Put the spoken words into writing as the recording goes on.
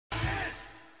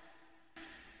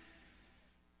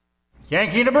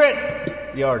Yanki and Brit,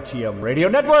 the RTM Radio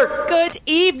Network. Good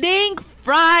evening,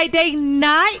 Friday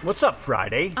night. What's up,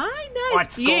 Friday? I know,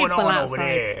 What's it's going beautiful on outside. over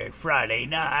there? Friday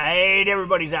night.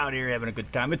 Everybody's out here having a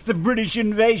good time. It's the British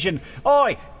invasion.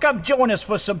 Oi, come join us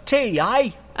for some tea, eh?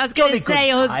 I was going to say,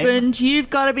 husband, you've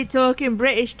got to be talking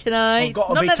British tonight. I've got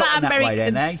to None be of that talking that way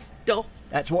American then, eh? stuff.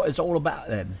 That's what it's all about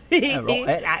then.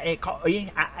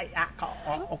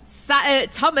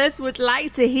 Thomas would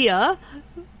like to hear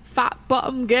Fat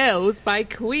Bottom Girls by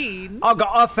Queen. I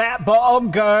got a fat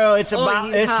bottom girl. It's about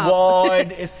you this have.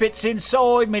 wide. It fits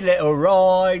inside me little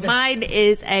ride. Mine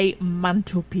is a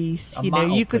mantelpiece. A You know,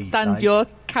 you could mantelpiece, stand eh? your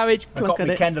carriage I clock got on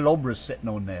my it. candelabras sitting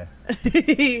on there.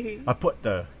 I put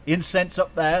the incense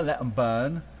up there, let them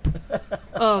burn.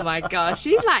 Oh my gosh,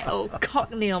 he's like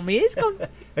Cockney on me. He's gone.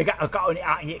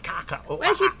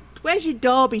 Where's your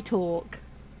Derby talk?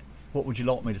 What would you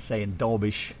like me to say in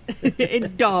Derbysh?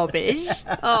 In Derbysh.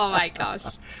 Oh my gosh.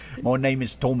 My name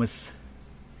is Thomas.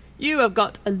 You have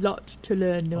got a lot to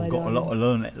learn, no, I've got a lot to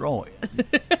learn, that's right.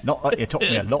 Not like you taught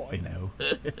me a lot, you know.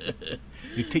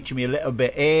 You teach me a little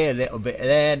bit here, a little bit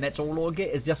there, and that's all I get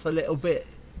is just a little bit.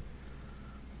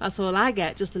 That's all I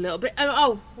get, just a little bit. Sorry,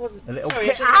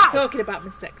 I shouldn't be talking about my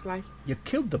sex life. You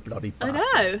killed the bloody bastard.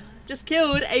 I know. Just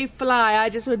killed a fly. I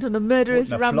just went on a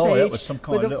murderous Wasn't a rampage fly, that was some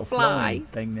kind with of a little fly. flying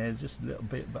thing there, just a little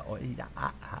bit. But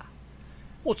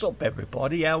what's up,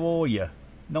 everybody? How are you?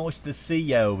 Nice to see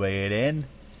you over here, then.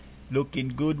 Looking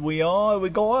good we are. We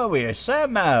got over here.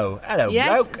 Samo. Hello, Yes,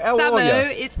 bloke. How are Samo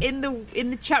you? is in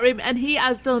the chat room, and he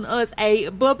has done us a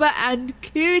Bubba and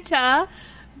Cooter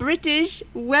British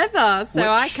weather. So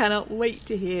I cannot wait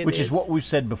to hear Which this. is what we've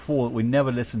said before, that we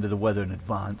never listen to the weather in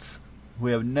advance.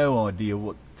 We have no idea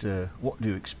what to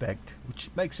expect, which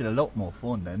makes it a lot more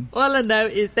fun then. All I know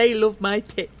is they love my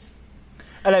tits.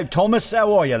 Hello, Thomas.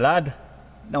 How are you, lad?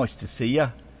 Nice to see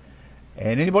you.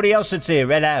 And anybody else that's here,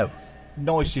 hello.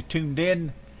 Nice you tuned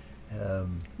in.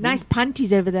 Nice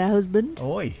panties over there, husband.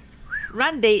 Oi.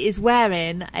 Randy is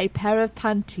wearing a pair of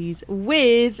panties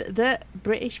with the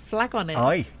British flag on it.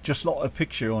 Aye, just like a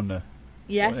picture on the...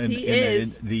 Yes, he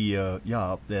is.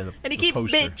 Up there. And he the keeps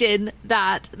poster. bitching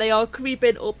that they are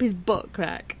creeping up his butt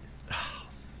crack.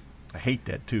 I hate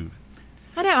that too.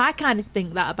 I know, I kind of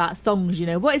think that about thongs, you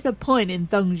know. What is the point in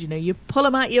thongs, you know? You pull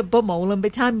them out your bumhole and by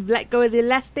the time you've let go of the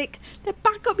elastic, they're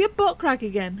back up your butt crack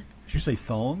again. Did you say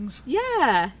thongs?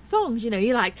 Yeah, thongs, you know,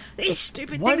 you're like, these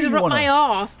stupid Why things do you are up wanna- my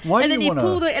arse. why And do then you you wanna-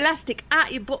 pull the elastic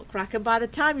out your butt crack and by the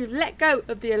time you've let go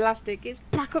of the elastic, it's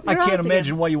back up I your arse can't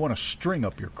imagine again. why you want to string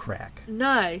up your crack.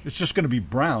 No. It's just going to be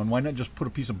brown. Why not just put a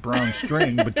piece of brown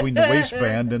string between the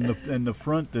waistband and the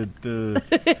front that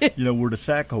where the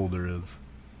sack holder is,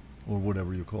 or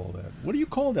whatever you call that. What do you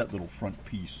call that little front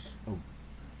piece? Oh,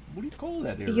 what do you call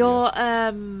that area? Your,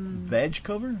 veg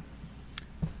cover?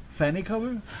 Fanny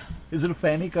cover? Is it a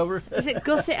fanny cover? is it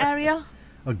gusset area?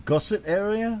 A gusset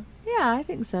area? Yeah, I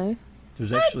think so.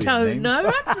 There's I actually a don't name.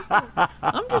 know.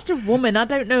 I'm just a woman. I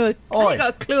don't know. I Oi. ain't got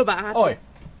a clue about how to... Oi,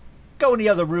 go in the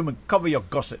other room and cover your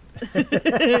gusset.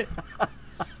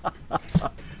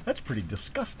 That's pretty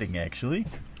disgusting, actually.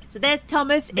 So there's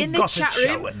Thomas The in the gusset chat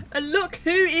room. showing. And look who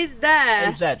is there.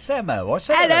 Who's that? Samo. I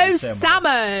said Hello, that was Samo.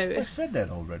 I Samo. said that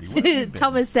already. Where have you been?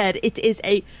 Thomas said it is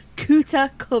a cooter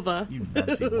cover. You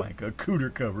Nancy wanker. A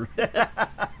cooter cover.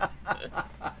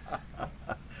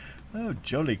 Oh,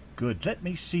 jolly good. Let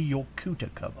me see your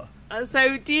cooter cover.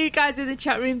 So do you guys in the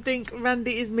chat room think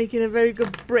Randy is making a very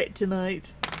good Brit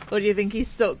tonight? Or do you think he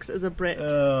sucks as a Brit?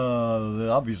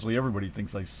 Obviously, everybody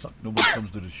thinks I suck. Nobody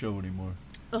comes to the show anymore.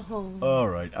 Oh. All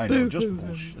right, I know. Just Boo-hoo.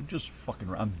 bullshit. I'm just fucking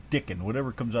around. I'm dicking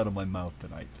whatever comes out of my mouth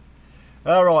tonight.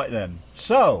 All right, then.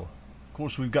 So, of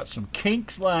course, we've got some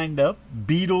Kinks lined up.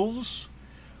 Beatles.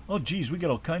 Oh, geez, we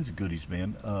got all kinds of goodies,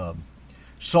 man.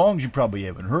 Songs you probably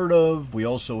haven't heard of. We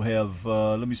also have,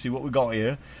 let me see what we got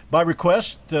here. By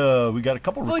request, we got a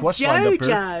couple For requests lined up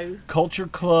here. JoJo. Culture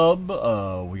Club.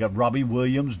 We got Robbie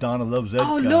Williams. Donna loves that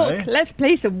Oh, guy. look. Let's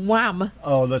play some Wham.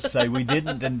 Oh, let's say we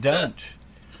didn't and don't.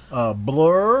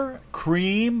 Blur,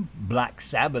 Cream, Black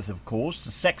Sabbath, of course.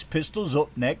 The Sex Pistols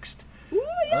up next. Ooh,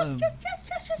 yes.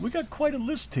 We got quite a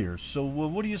list here. So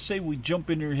what do you say we jump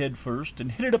in your head first and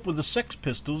hit it up with the Sex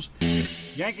Pistols?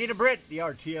 Yankee to Brit, the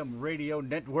RTM Radio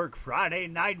Network Friday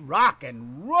Night Rock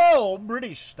and Roll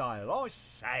British style. I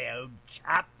say, old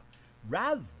chap,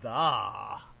 rather.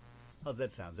 How's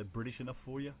that sound? Is that British enough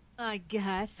for you? I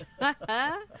guess.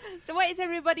 So what is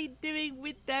everybody doing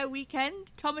with their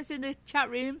weekend? Thomas in the chat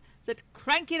room said,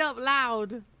 crank it up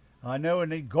loud. I know,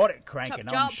 and they got it cranking,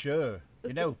 Chop, I'm chop. sure.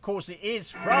 You know, of course, it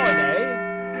is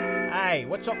Friday. Hey,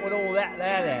 what's up with all that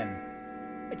there,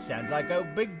 then? It sounds like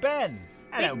old Big Ben.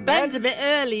 Hello, Ben's Ben. a bit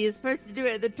early. You're supposed to do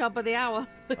it at the top of the hour.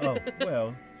 Oh,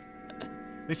 well.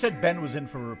 They said Ben was in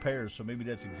for repairs, so maybe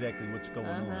that's exactly what's going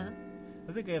on.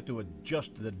 I think I have to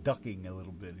adjust the ducking a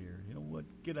little bit here. You know what?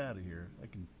 Get out of here. I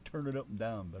can turn it up and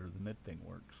down better than that thing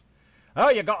works. Oh,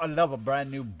 you got to love a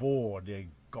brand new board, you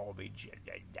garbage.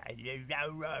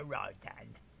 Right then.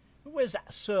 Where's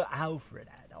that Sir Alfred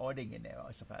at? Hiding in there,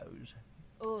 I suppose.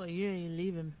 Oh, yeah, you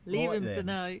leave him. Leave him then.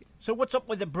 tonight. So what's up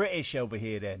with the British over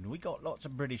here then? We got lots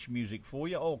of British music for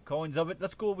you, all kinds of it.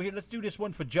 Let's go over here. Let's do this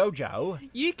one for Jojo.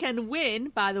 You can win,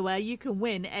 by the way, you can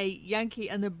win a Yankee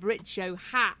and the Brit Show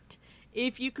hat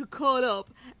if you could call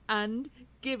up and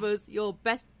give us your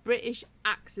best British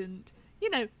accent. You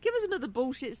know, give us another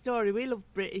bullshit story. We love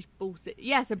British bullshit.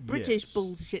 Yes, a British Yes.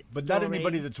 bullshit But story. not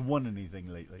anybody that's won anything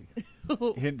lately.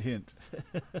 Hint, hint.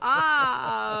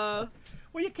 Ah.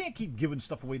 Well, you can't keep giving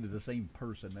stuff away to the same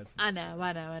person. That's I know.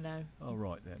 all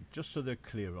right then. Just so they're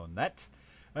clear on that.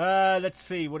 Let's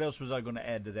see. What else was I going to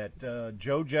add to that?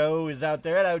 Jojo is out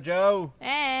there. Hello, Joe.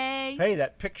 Hey. Hey,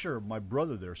 that picture of my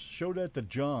brother there. Show that to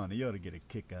John. He ought to get a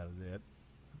kick out of that.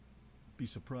 Be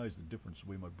surprised the difference the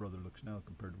way my brother looks now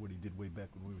compared to what he did way back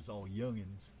when we was all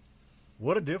youngins.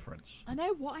 What a difference. I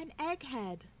know, what an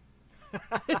egghead.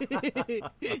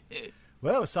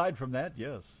 Well, aside from that,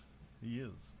 yes, he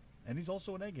is. And he's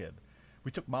also an egghead.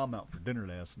 We took Mom out for dinner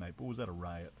last night. Boy, was that a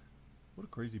riot. What a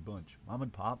crazy bunch. Mom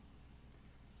and Pop.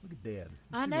 Look at Dad.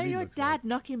 I See know what he your looks dad like.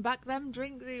 knocking back them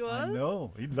drinks he was. I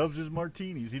know. He loves his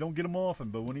martinis. He don't get them often,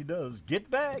 but when he does, get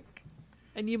back.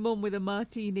 And your mum with a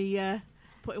martini,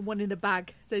 putting one in a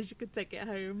bag so she could take it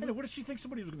home. Hey, what did she think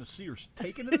somebody was going to see her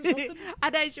taking it or something? I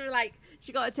know, she was like,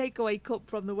 she got a takeaway cup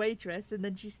from the waitress and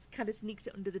then she kind of sneaks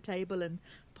it under the table and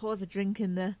pours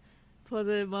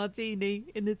a martini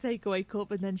in the takeaway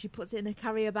cup and then she puts it in a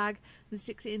carrier bag and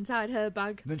sticks it inside her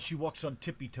bag. And then she walks on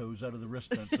tippy toes out of the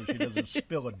restaurant so she doesn't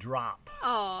spill a drop.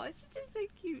 Oh, she's just so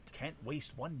cute. Can't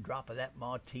waste one drop of that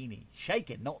martini.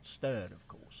 Shaken, not stirred, of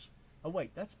course. Oh,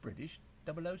 wait, that's British.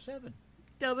 007.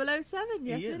 007,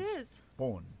 yes He it is.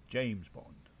 Bond, James Bond.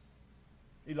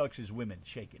 He likes his women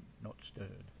shaken, not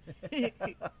stirred.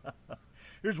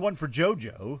 Here's one for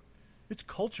JoJo. It's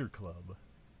Culture Club.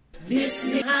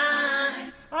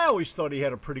 I always thought he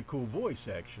had a pretty cool voice,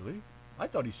 actually. I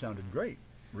thought he sounded great,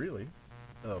 really.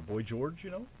 Boy George, you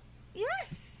know.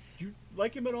 Yes. Do you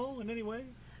like him at all in any way?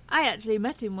 I actually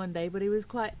met him one day, but he was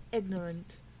quite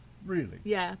ignorant. Really?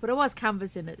 Yeah, but I was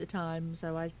canvassing at the time,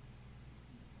 so I,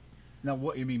 Now,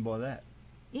 what do you mean by that?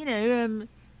 you know,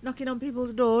 knocking on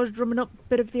people's doors, drumming up a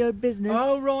bit of the old business.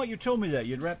 Oh, right, you told me that.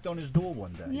 You'd rapped on his door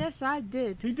one day. Yes, I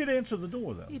did. He did answer the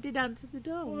door, though. He did answer the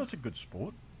door. Well, that's a good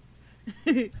sport.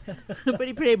 But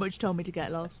he pretty much told me to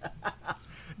get lost.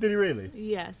 Did he really?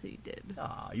 Yes, he did.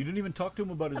 Ah, you didn't even talk to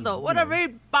him about his... I thought, what a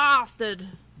rude bastard.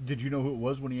 Did you know who it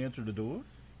was when he answered the door?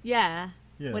 Yeah,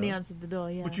 Yeah. when he answered the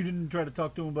door, yeah. But you didn't try to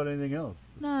talk to him about anything else.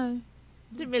 No,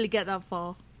 didn't really get that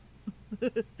far.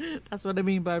 That's what I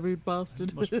mean by rude bastard.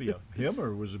 It must be a him,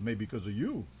 or was it maybe because of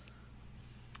you?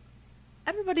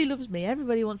 Everybody loves me.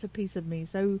 Everybody wants a piece of me.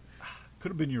 So, Could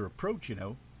have been your approach, you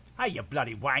know. Hey, you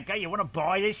bloody wanker, you want to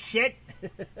buy this shit?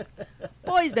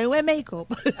 boys don't wear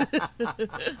makeup.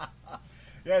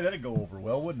 Yeah, that'd go over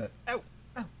well, wouldn't it?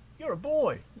 Oh, you're a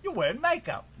boy. You're wearing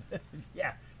makeup.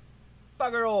 Yeah.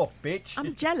 Bugger off, bitch.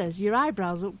 I'm jealous. Your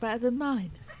eyebrows look better than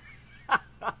mine.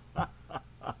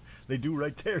 They do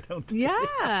right there, don't they?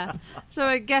 Yeah. So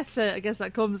I guess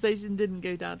that conversation didn't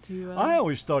go down too well. I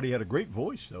always thought he had a great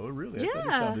voice, though. Really, I thought he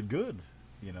Yeah. sounded good.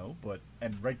 You know,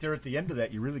 and right there at the end of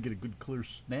that, you really get a good clear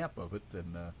snap of it.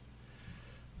 And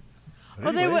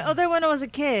but anyways. Although when I was a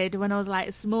kid, when I was like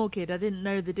a small kid, I didn't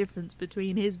know the difference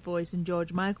between his voice and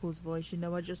George Michael's voice. You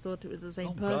know, I just thought it was the same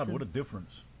Oh person. God, what a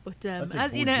difference! But I think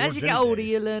as Boy you know, as George you get any older, day.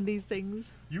 you learn these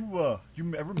things. You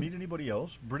ever meet anybody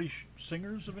else? British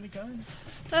singers of any kind?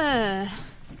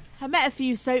 I met a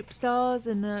few soap stars,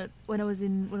 and when I was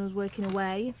working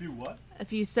away. A few what? A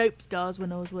few soap stars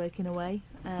when I was working away.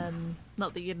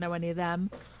 Not that you'd know any of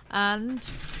them. And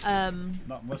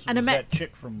Not unless it And I was met- that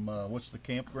chick from what's the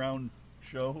campground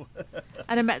show?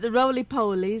 and I met the Roly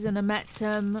Polies, and I met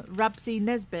Rabsy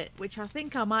Nesbitt, which I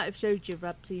think I might have showed you.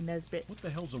 Rabsy Nesbitt, What the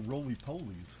hell's a roly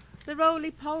polies? the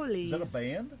Roly Polies. Is that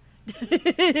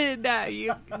a band?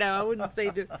 No, I wouldn't say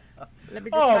the. Let me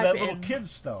just Oh, type that it little in. kid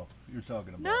stuff you're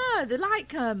talking about. No, they're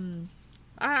like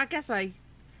I guess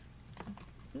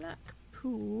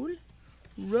Blackpool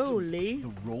Roly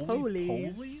The roly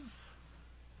Polies. polies?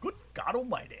 Good God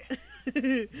Almighty! What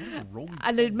is a roly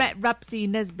And I met Rabsy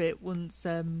Nesbitt once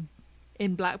in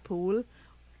Blackpool.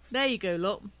 There you go,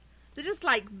 look. They're just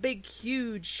like big,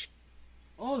 huge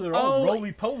Oh, they're all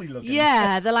roly-poly looking.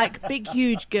 Yeah, they're like big,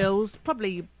 huge girls,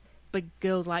 probably big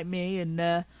girls like me, and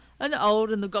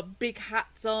old, and they've got big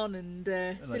hats on and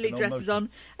silly dresses on,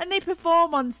 and they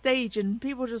perform on stage, and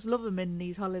people just love them in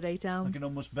these holiday towns. I can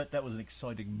almost bet that was an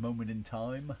exciting moment in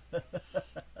time.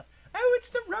 Oh,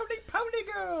 it's the roly-poly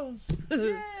girls!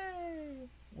 Yay!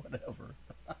 Whatever.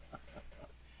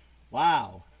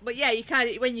 Wow. But yeah, you kind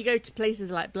of, when you go to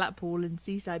places like Blackpool and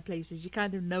seaside places, you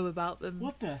kind of know about them.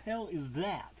 What the hell is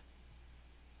that?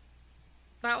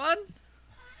 That one?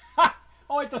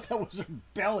 Oh, I thought that was her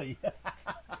belly.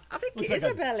 I think it is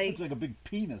a belly. Looks like a big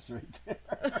penis right there.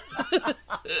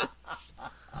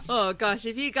 Oh gosh,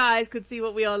 if you guys could see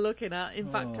what we are looking at. In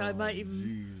fact, I might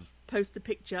even post a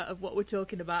picture of what we're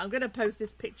talking about. I'm going to post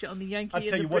this picture on the Yankee and the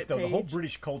Brit page. I'll tell you what, though, the whole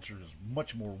British culture is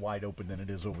much more wide open than it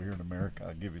is over here in America.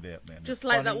 I'll give you that, man. Just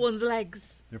like that one's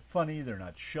legs. They're funny. They're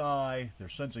not shy. Their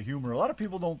sense of humor. A lot of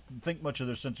people don't think much of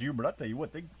their sense of humor. But I'll tell you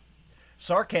what,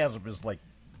 sarcasm is like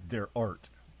their art,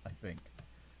 I think.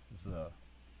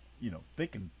 They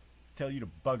can tell you to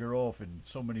bugger off in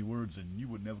so many words and you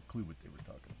wouldn't have a clue what they were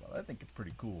talking about. I think it's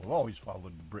pretty cool. I've always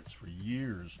followed the Brits for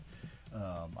years.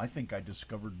 I think I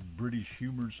discovered British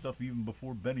humor and stuff even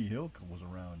before Benny Hill was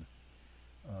around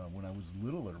when I was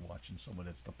littler watching some of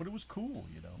that stuff. But it was cool,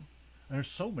 And there's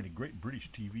so many great British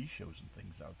TV shows and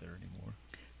things out there anymore.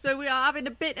 So we are having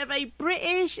a bit of a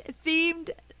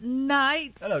British-themed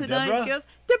night tonight, Deborah. girls.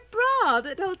 The bra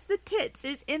that holds the tits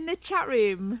is in the chat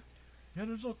room. Yeah,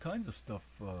 there's all kinds of stuff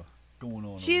going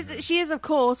on. She is, of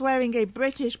course, wearing a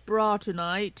British bra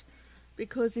tonight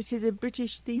because it is a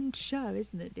British-themed show,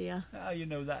 isn't it, dear? Ah, you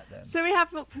know that, then. So we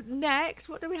have up next.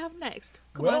 What do we have next?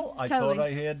 Come on, I tell thought me.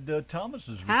 I had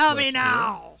Thomas's Tell request me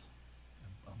now.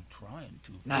 Here. I'm trying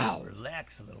to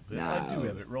relax a little bit. No. I do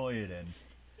have it right in.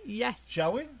 Yes.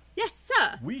 Shall we? Yes,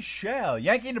 sir. We shall.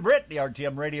 Yankee and the Brit, the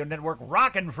RTM Radio Network,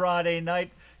 rocking Friday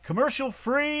night. Commercial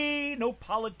free, no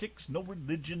politics, no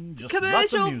religion, just lots of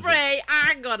commercial music. free.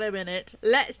 Hang on a minute.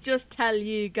 Let's just tell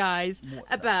you guys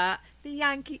What's about the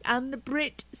Yankee and the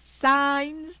Brit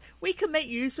signs. We can make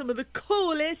you some of the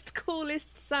coolest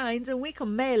signs, and we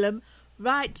can mail them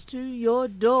right to your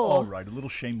door. All right, a little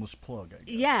shameless plug, I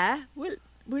guess. Yeah,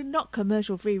 we're not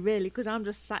commercial free really, because I'm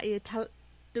just sat here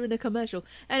doing a commercial.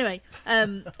 Anyway,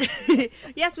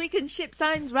 yes, we can ship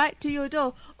signs right to your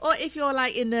door. Or if you're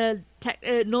like in the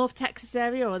North Texas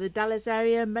area or the Dallas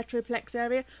area, Metroplex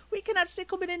area, we can actually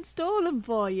come and install them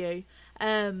for you.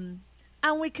 And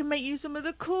we can make you some of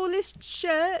the coolest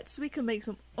shirts. We can make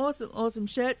some awesome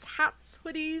shirts, hats,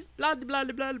 hoodies, blah, blah,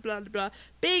 blah, blah, blah, blah.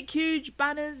 Big, huge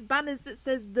banners that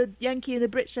says the Yankee and the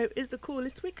Brit Show is the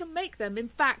coolest. We can make them. In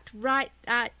fact, right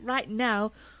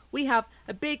now, we have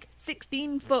a big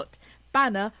 16-foot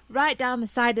banner right down the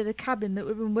side of the cabin that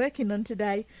we've been working on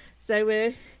today.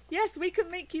 So, yes, we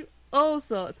can make you all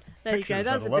sorts. There you go.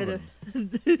 That's a bit of...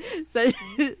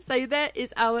 so there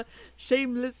is our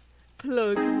shameless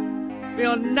plug. We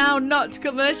are now not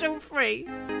commercial free.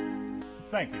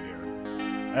 Thank you,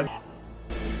 dear.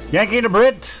 Yankee and the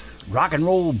Brit, rock and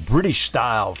roll British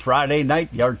style, Friday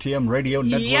night, the RTM Radio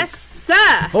Network. Yes,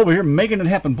 sir. Over here making it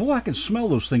happen. Boy, I can smell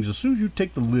those things as soon as you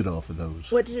take the lid off of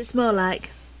those. What does it smell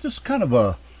like? Just kind of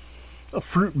a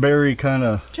fruit berry kind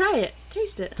of... Try it.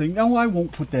 Taste it. thing. No, I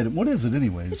won't put that in. What is it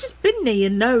anyways? It's just been near your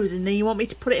nose and then you want me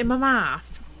to put it in my mouth.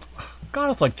 God,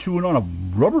 it's like chewing on a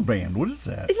rubber band. What is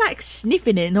that? It's like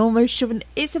sniffing it and almost shoving.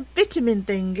 It's a vitamin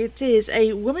thing. It is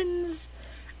a woman's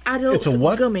adult It's a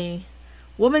what? gummy.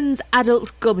 Woman's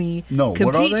adult gummy. No, what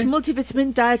are Complete they?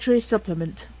 multivitamin dietary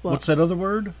supplement. What? What's that other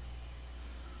word?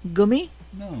 Gummy?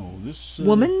 No, this...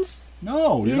 Woman's?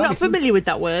 No, You're not familiar with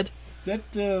that word. That,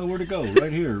 where'd it go?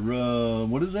 Right here.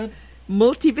 What is that?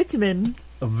 Multivitamin.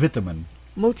 A vitamin.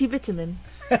 Multivitamin.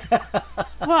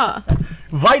 What?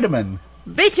 Vitamin.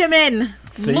 Vitamin.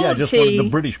 See, I just wanted the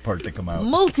British part to come out.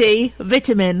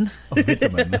 Multivitamin. A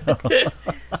vitamin.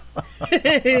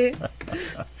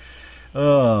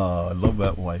 Oh, I love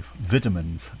that wife.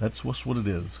 Vitamins. That's what it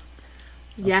is.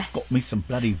 Yes. Got me some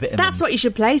bloody vitamins. That's what you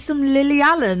should play, some Lily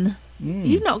Allen. Mm.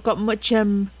 You've not got much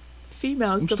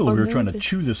female I'm stuff still on over here there, trying have to you?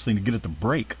 chew this thing to get it to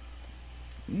break.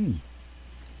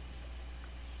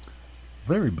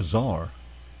 Very bizarre.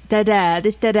 Dead Air.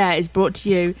 This Dead Air is brought to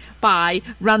you by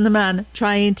Ran the Man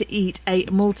trying to eat a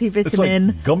multivitamin It's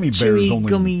like gummy bears, chewy only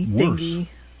gummy worse. thingy.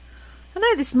 I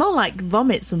know they smell like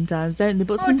vomit sometimes, don't they?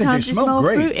 But I think sometimes they they smell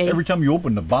great. fruity. Every time you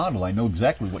open the bottle, I know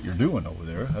exactly what you're doing over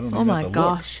there. I don't know. Oh my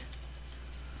gosh.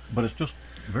 But it's just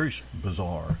very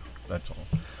bizarre. That's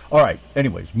all. All right.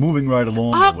 Anyways, moving right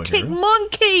along. Arctic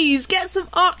monkeys. Get some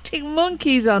Arctic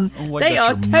monkeys on. Oh, they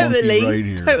are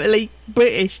totally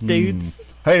British dudes.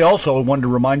 Hey, also, I wanted to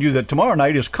remind you that tomorrow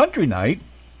night is country night.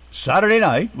 Saturday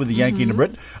night with the Yankee and the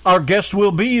Brit. Our guest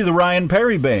will be the Ryan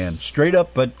Perry Band, straight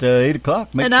up at 8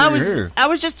 o'clock. Make sure you're here. I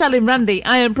was just telling Randy,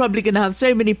 I am probably going to have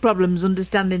so many problems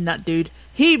understanding that dude.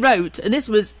 He wrote, and this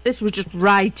was just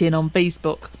writing on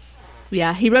Facebook.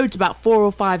 Yeah, he wrote about 4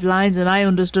 or 5 lines, and I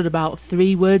understood about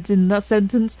 3 words in that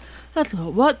sentence. I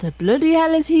thought, what the bloody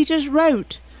hell has he just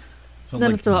wrote? Sounds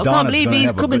Then like I thought, I Donna's can't believe gonna he's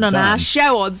have a coming good on our time.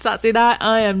 show on Saturday night.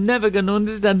 I am never going to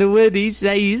understand a word he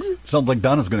says. Sounds like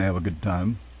Donna's going to have a good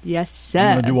time. Yes, I'm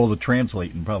sir. going to do all the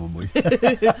translating, probably.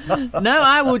 No,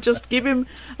 I will just give him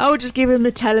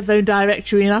the telephone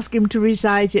directory and ask him to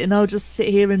recite it, and I'll just sit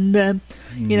here and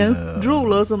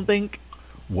drool or something.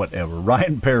 Whatever.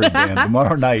 Ryan Perry Band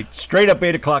tomorrow night, straight up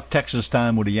 8 o'clock Texas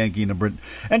time with a Yankee and a Brit.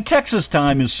 And Texas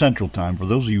time is Central Time, for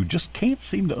those of you who just can't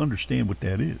seem to understand what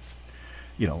that is.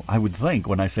 You know, I would think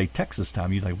when I say Texas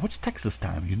time, you're like, what's Texas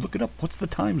time? You look it up. What's the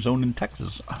time zone in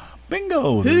Texas?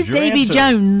 Bingo. Who's there's your Davy answer.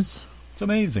 Jones? It's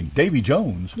amazing. Davy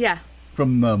Jones? Yeah.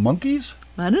 From Monkeys?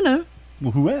 I don't know.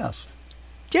 Well, who asked?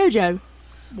 JoJo.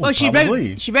 Well,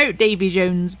 probably. she wrote Davy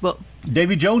Jones, but...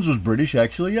 Davy Jones was British,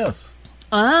 actually, yes.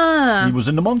 Ah. He was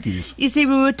in the Monkeys. You see,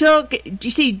 we were talking... You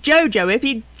see, JoJo, if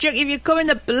you come in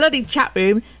the bloody chat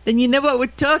room, then you know what we're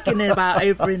talking about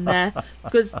over in there.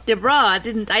 Because Deborah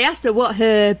I asked her what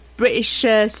her British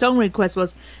song request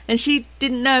was, and she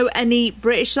didn't know any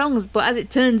British songs. But as it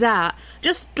turns out,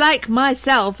 just like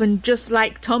myself and just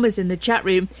like Thomas in the chat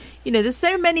room, you know, there's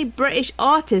so many British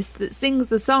artists that sings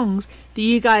the songs that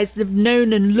you guys have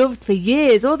known and loved for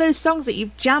years. All those songs that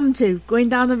you've jammed to going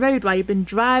down the road while you've been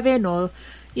driving, or,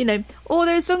 you know, all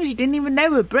those songs you didn't even know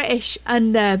were British.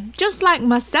 And just like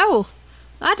myself,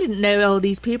 I didn't know all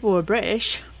these people were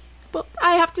British. But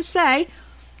I have to say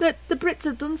that the Brits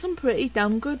have done some pretty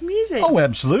damn good music. Oh,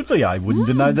 absolutely. I wouldn't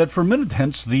deny that for a minute.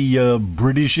 Hence the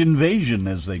British invasion,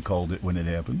 as they called it when it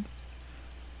happened.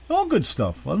 All good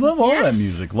stuff. I love all that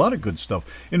music. A lot of good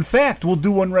stuff. In fact, we'll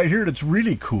do one right here that's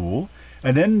really cool.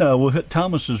 And then we'll hit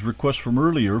Thomas's request from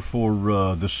earlier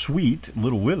for the sweet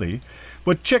Little Willie.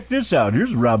 But check this out.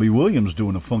 Here's Robbie Williams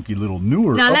doing a funky little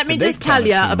newer. Now, let me just tell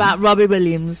you about Robbie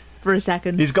Williams for a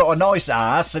second. He's got a nice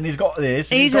ass, and he's got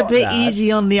this. And he's got a bit that.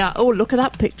 easy on the... Oh, look at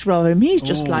that picture of him. He's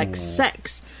just like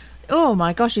sex. Oh,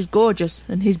 my gosh, he's gorgeous.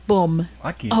 And his bum.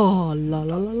 I can't. Oh, la,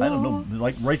 la, la, la. I don't know.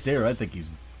 Like, right there, I think he's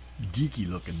geeky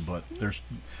looking. But there's...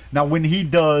 Now, when he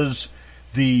does...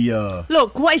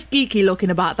 Look, what is geeky looking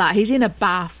about that? He's in a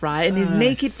bath, right? And he's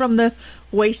naked from the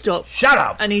waist up. Shut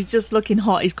up! And he's just looking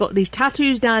hot. He's got these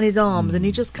tattoos down his arms, and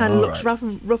he just kind of looks rough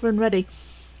and ready.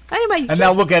 Anyway, and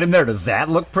now look at him there. Does that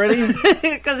look pretty?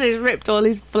 Because he's ripped all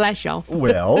his flesh off.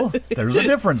 Well, there's a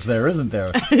difference there, isn't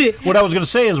there? What I was going to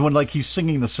say is when like he's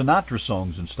singing the Sinatra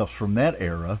songs and stuff from that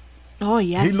era. Oh,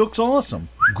 yes. He looks awesome.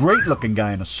 Great looking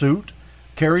guy in a suit.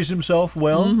 Carries himself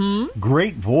well. Mm-hmm.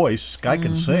 Great voice. Guy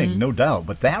can sing, no doubt.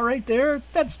 But that right there,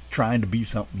 that's trying to be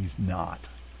something he's not.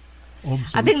 Oh,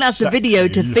 so I think that's sexy. the video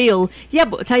to feel. Yeah,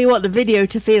 but I'll tell you what, the video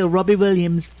to feel, Robbie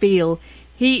Williams feel.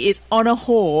 He is on a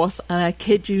horse, and I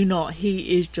kid you not,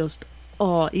 he is just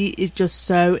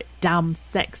so damn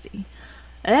sexy.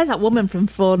 There's that woman from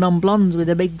Four Non-Blondes with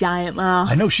a big giant mouth.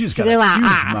 I know she's got a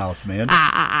huge mouth, man.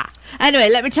 Anyway,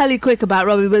 let me tell you quick about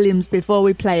Robbie Williams before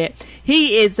we play it.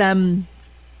 He is,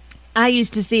 I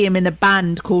used to see him in a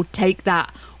band called Take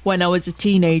That when I was a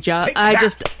teenager. I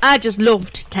just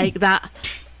loved Take That.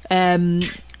 When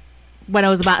I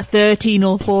was about 13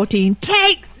 or 14.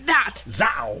 Take that!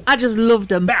 Zow! I just loved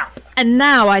them. Bap. And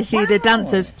now I see the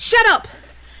dancers. Shut up!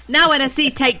 Now when I see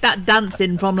Take That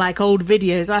dancing from like old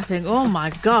videos, I think, oh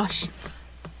my gosh,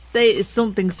 there is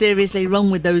something seriously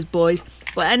wrong with those boys.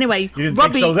 But anyway, you didn't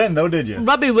think so then, though, did you?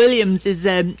 Robbie Williams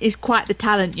is quite the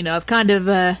talent. You know, I've kind of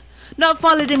not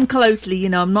followed him closely. You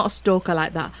know, I'm not a stalker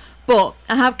like that. But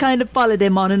I have kind of followed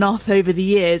him on and off over the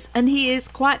years, and he is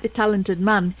quite the talented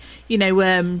man. You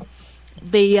know,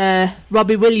 the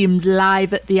Robbie Williams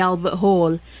live at the Albert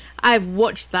Hall. I've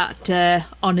watched that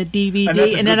on a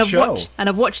DVD, and then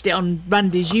I've watched it on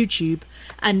Randy's YouTube,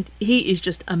 and he is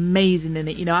just amazing in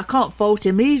it. You know, I can't fault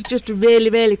him. He's just a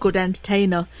really, really good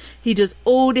entertainer. He does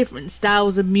all different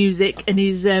styles of music, and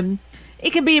he's he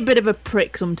can be a bit of a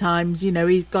prick sometimes. You know,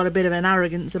 he's got a bit of an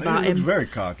arrogance about him. He's very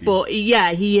cocky. But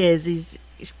yeah, he is. He's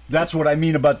That's what I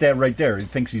mean about that right there. He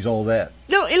thinks he's all that.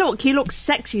 Look, he looks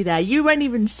sexy there. You won't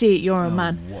even see it. You're a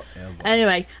man. Whatever.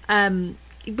 Anyway,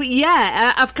 but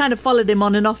yeah, I've kind of followed him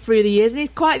on and off through the years, and he's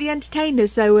quite the entertainer.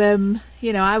 So,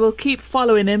 you know, I will keep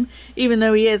following him, even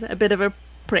though he is a bit of a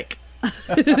prick.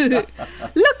 Look who's in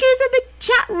the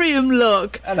chat room,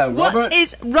 look. Hello, Robert. What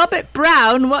is Robert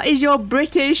Brown? What is your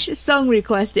British song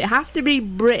request? It has to be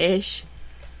British.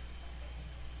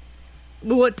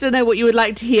 We want to know what you would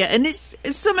like to hear. And it's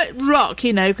something rock,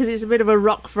 you know, because it's a bit of a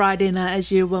rock Friday night,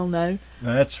 as you well know.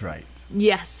 That's right.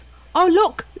 Yes. Oh,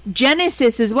 look,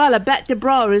 Genesis as well. I bet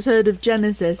Deborah has heard of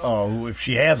Genesis. Oh, if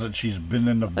she hasn't, she's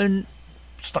been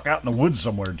stuck out in the woods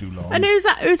somewhere too long. And who's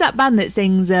that band that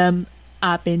sings,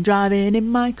 I've been driving in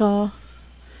my car?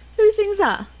 Who sings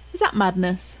that? Is that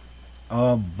Madness?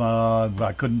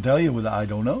 I couldn't tell you. I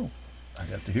don't know. I'd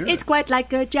have to hear it. It's quite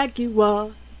like a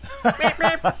Jaguar.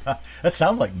 That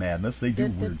sounds like Madness. They do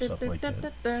weird stuff like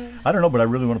that. I don't know, but I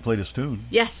really want to play this tune.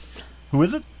 Yes. Who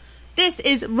is it? This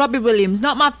is Robbie Williams.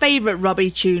 Not my favourite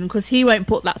Robbie tune, because he won't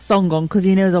put that song on, because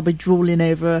he knows I'll be drooling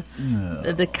over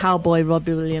the cowboy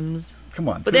Robbie Williams. Come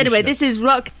on. But anyway, this is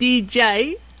Rock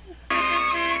DJ.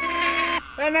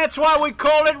 And that's why we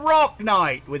call it Rock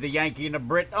Night with the Yankee and the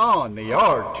Brit on the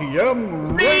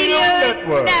RTM Radio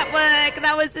Network.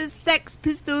 That was the Sex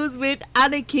Pistols with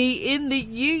Anarchy in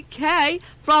the UK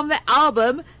from the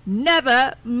album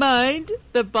Never Mind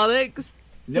the Bollocks.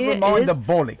 Never mind the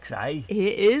bollocks, eh? Here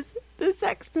is the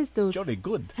Sex Pistols. Jolly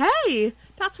good. Hey,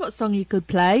 that's what song you could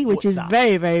play, which is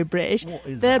very, very British. What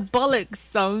is the that? Bollocks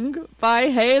song by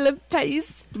Hale and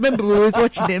Pace. Remember, we was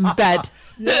watching it in bed.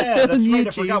 Yeah, that's right. YouTube.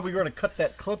 I forgot we were going to cut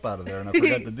that clip out of there, and I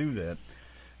forgot to do that.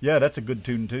 Yeah, that's a good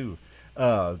tune, too.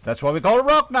 That's why we call it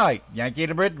Rock Night. Yankee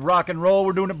and the Brit, rock and roll.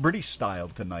 We're doing it British style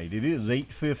tonight. It is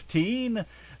 8:15.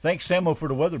 Thanks, Samo, for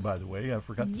the weather, by the way. I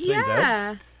forgot to say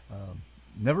that.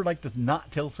 Never like to not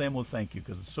tell Samo thank you,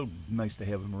 because it's so nice to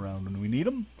have him around when we need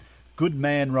him. Good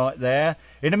man right there.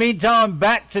 In the meantime,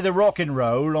 back to the rock and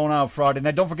roll on our Friday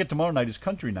night. Don't forget, tomorrow night is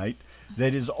country night.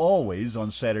 That is always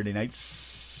on Saturday night,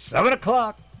 7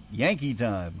 o'clock, Yankee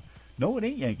time. No, it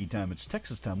ain't Yankee time. It's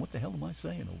Texas time. What the hell am I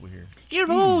saying over here?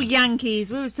 You're all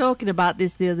Yankees. We was talking about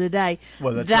this the other day.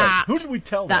 Well, that's right. Who did we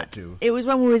tell that to? It was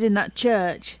when we was in that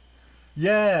church.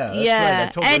 Yeah, that's right. I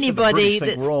told anybody the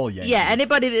British think we're all Yankees. Yeah,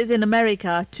 anybody that's in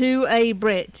America to a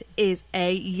Brit is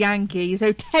a Yankee.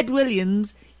 So Ted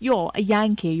Williams, you're a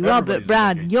Yankee. Robert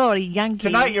Brown, you're a Yankee.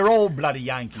 Tonight you're all bloody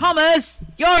Yankees. Thomas,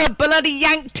 you're a bloody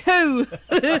Yank too.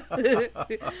 And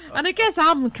I guess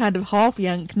I'm kind of half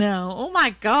Yank now. Oh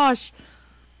my gosh.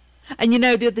 And you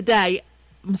know, the other day,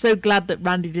 I'm so glad that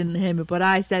Randy didn't hear me, but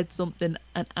I said something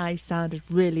and I sounded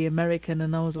really American,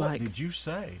 and I was What like... did you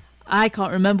say? I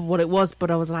can't remember what it was, but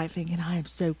I was like thinking, I am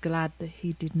so glad that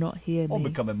he did not hear me. I'm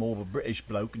becoming more of a British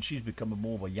bloke, and she's becoming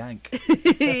more of a Yank.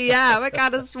 Yeah, we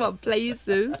kind of swap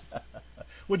places.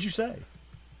 What'd you say?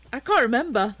 I can't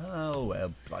remember. Oh,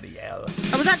 well, bloody hell.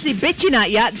 I was actually bitching at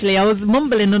you, actually. I was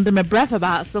mumbling under my breath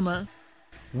about summer.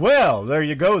 Well, there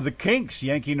you go. The Kinks,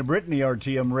 Yankee and the Brit, the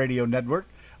RTM Radio Network.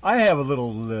 I have a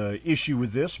little issue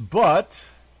with this,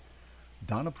 but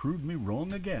Donna proved me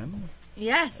wrong again.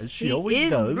 Yes, as she he always is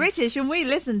does. British, and we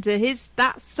listened to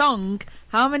that song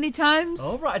how many times?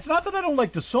 All right. It's not that I don't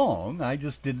like the song. I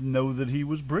just didn't know that he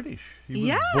was British. He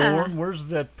was born... Where's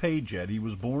that page at? He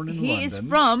was born in London. He is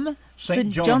from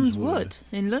St John's Wood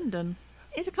in London.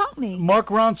 He's a Cockney. Mark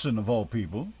Ronson, of all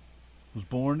people, was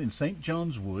born in St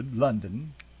John's Wood,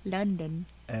 London. London.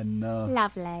 And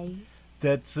lovely.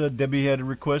 That's Debbie had a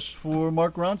request for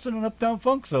Mark Ronson and Uptown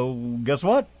Funk, so guess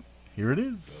what? Here it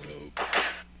is.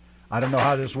 I don't know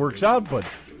how this works out, but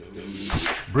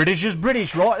British is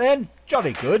British, right then?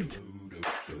 Jolly good.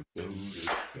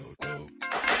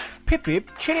 Pip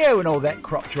pip, cheerio and all that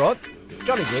crop trot.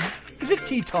 Jolly good. Is it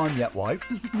tea time yet, wife?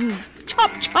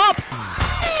 Chop, chop!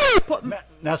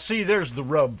 Now, see, there's the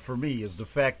rub for me, is the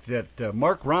fact that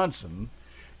Mark Ronson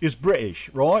is British,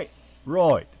 right?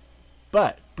 Right.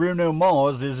 But Bruno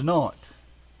Mars is not.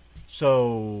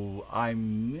 So, I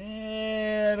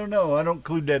don't know. I don't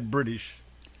include that British.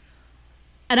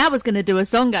 And I was going to do a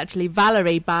song, actually,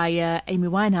 Valerie by Amy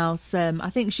Winehouse. I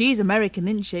think she's American,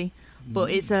 isn't she? But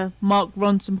it's a Mark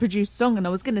Ronson produced song, and I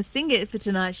was going to sing it for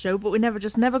tonight's show, but we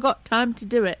never got time to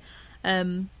do it.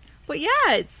 But yeah,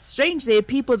 it's strange. There are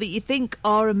people that you think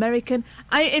are American.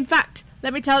 In fact,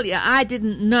 let me tell you, I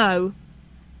didn't know.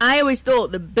 I always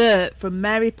thought that Bert from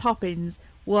Mary Poppins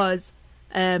was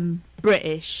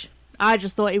British. I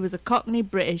just thought he was a Cockney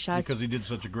British. Because he did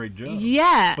such a great job.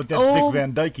 Yeah. But that's Dick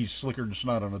Van Dyke. He's slicker than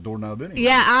snot on a doorknob anyway.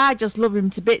 Yeah, I just love him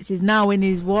to bits. He's now in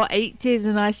his, 80s,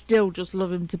 and I still just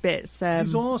love him to bits.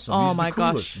 He's awesome. Oh, He's my the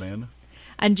coolest, gosh. man.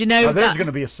 And you know... Now, there's going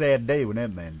to be a sad day when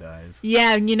that man dies.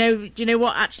 Yeah, and do you know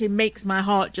what actually makes my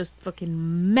heart just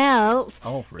fucking melt?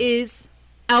 Alfred. Is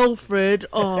Alfred.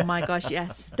 Oh my gosh,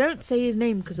 yes. Don't say his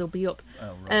name because he'll be up.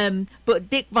 Oh, right. But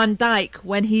Dick Van Dyke,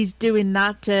 when he's doing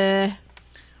that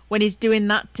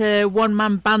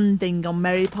one-man band thing on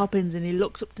Mary Poppins, and he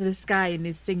looks up to the sky and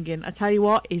he's singing, I tell you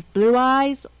what, his blue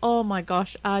eyes, oh my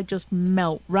gosh, I just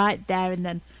melt right there and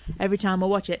then every time I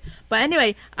watch it. But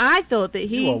anyway, I thought that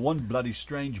he... You are one bloody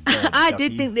strange bird, I Ducky.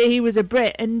 did think that he was a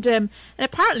Brit, and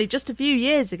apparently just a few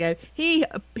years ago, he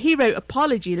wrote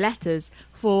apology letters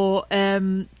for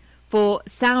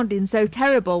sounding so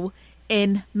terrible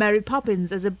in Mary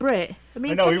Poppins as a Brit. I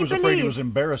mean, I know, can he you was afraid believe... he was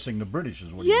embarrassing the British,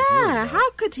 is what he was worried Yeah, about.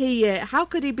 how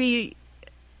could he be?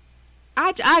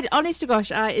 I honest to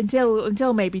gosh,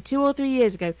 until maybe 2 or 3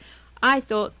 years ago, I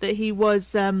thought that he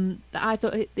was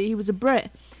that he was a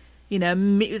Brit. You know,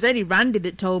 it was only Randy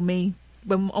that told me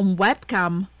when on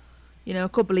webcam, you know, a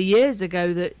couple of years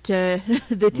ago that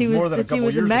that he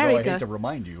was American. I hate to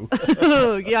remind you.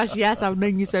 Oh gosh, yes, I've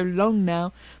known you so long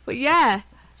now, but yeah.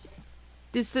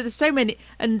 There's so many,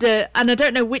 and I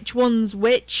don't know which one's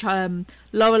which.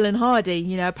 Laurel and Hardy,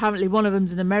 you know, apparently one of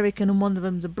them's an American and one of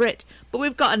them's a Brit. But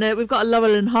we've got a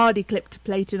Laurel and Hardy clip to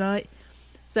play tonight,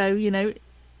 so you know,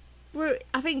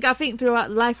 I think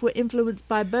throughout life we're influenced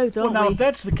by both, aren't we? Well, now if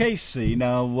that's the case,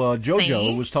 JoJo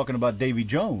See? was talking about Davy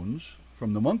Jones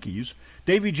from the Monkees.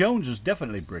 Davy Jones is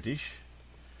definitely British,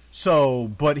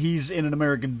 but he's in an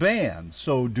American band.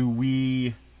 So do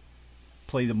we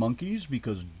play the Monkees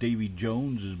because Davy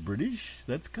Jones is British?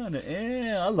 That's kind of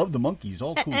I love the Monkees,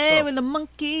 all cool stuff. With the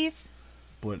Monkees.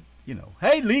 But you know,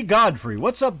 hey Lee Godfrey,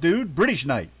 what's up, dude? British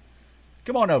night.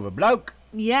 Come on over, bloke.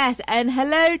 Yes, and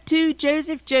hello to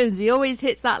Joseph Jones. He always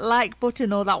hits that like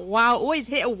button or that wow. Always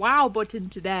hit a wow button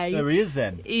today. There he is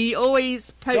then. He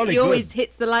always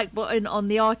hits the like button on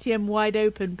the RTM Wide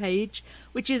Open page,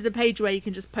 which is the page where you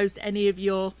can just post any of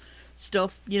your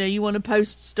stuff. You know, you want to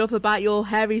post stuff about your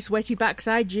hairy, sweaty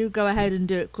backside, you go ahead and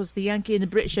do it, because the Yankee and the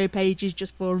Brit Show page is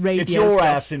just for radio It's your stuff.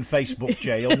 ass in Facebook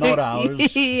jail, not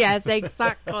ours. Yes,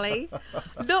 exactly.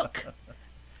 Look.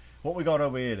 What we got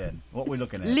over here then? What we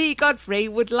looking at? Lee Godfrey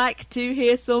would like to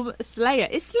hear some Slayer.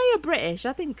 Is Slayer British?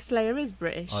 I think Slayer is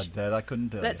British. I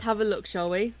couldn't tell Let's you. have a look, shall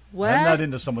we? I'm Where not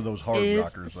into some of those hard is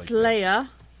rockers like Slayer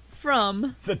from?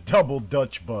 that. The Double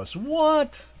Dutch Bus.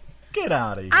 What? Get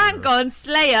out of here. Hang on,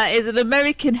 Slayer is an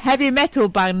American heavy metal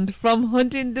band from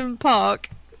Huntington Park.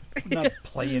 I'm not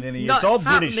playing any. Not It's all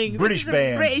happening. British This is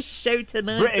bands. a British show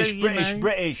tonight.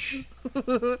 British.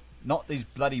 Not these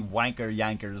bloody wanker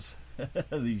yankers.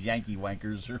 These Yankee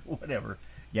wankers or whatever.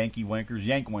 Yankee wankers,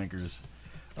 Yank wankers.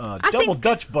 Double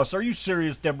Dutch Bus. Are you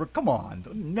serious, Deborah? Come on.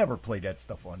 Never play that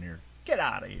stuff on here. Get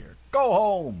out of here. Go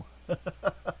home.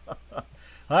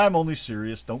 I'm only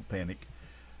serious. Don't panic.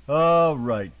 All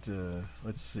right.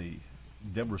 Let's see.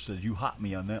 Deborah says, you hot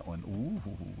me on that one.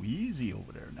 Ooh, easy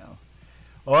over there now.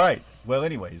 All right. Well,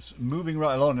 anyways, moving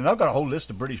right along. And I've got a whole list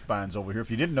of British bands over here. If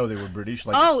you didn't know they were British,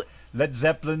 like Led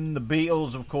Zeppelin, the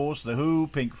Beatles, of course, The Who,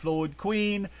 Pink Floyd,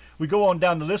 Queen. We go on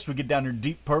down the list. We get down there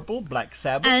Deep Purple, Black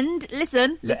Sabbath. And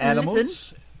listen.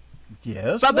 Animals.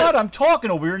 Yes. Robert, what? I'm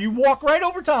talking over here and you walk right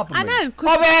over top of me. I know.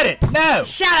 I've had it. No.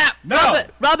 Shut up. No.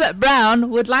 Robert Brown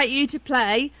would like you to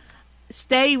play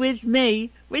Stay With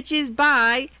Me, which is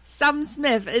by Sam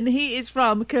Smith, and he is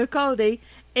from Kirkcaldy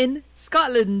in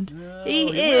Scotland. He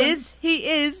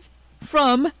is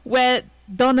from where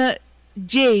Donna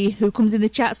G, who comes in the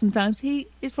chat sometimes, he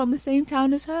is from the same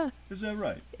town as her. Is that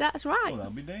right? That's right. Well, I'll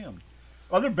be damned.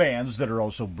 Other bands that are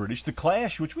also British, The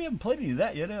Clash, which we haven't played any of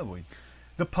that yet, have we?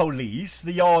 The Police,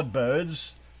 The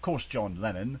Yardbirds, of course John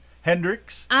Lennon,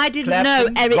 Hendrix. I didn't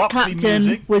Clapton, know Eric Roxy Clapton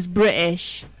Music, was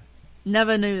British.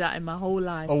 Never knew that in my whole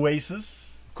life.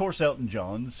 Oasis, of course Elton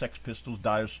John, the Sex Pistols,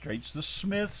 Dire Straits, The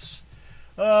Smiths.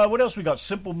 What else we got?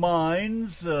 Simple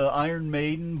Minds, Iron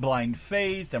Maiden, Blind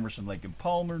Faith, Emerson, Lake and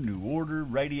Palmer, New Order,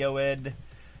 Radiohead.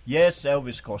 Yes,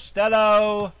 Elvis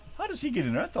Costello. How does he get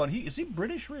in there? I thought is he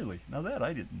British really? Now that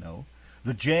I didn't know.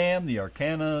 The Jam, The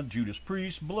Arcana, Judas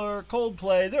Priest, Blur,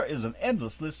 Coldplay. There is an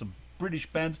endless list of British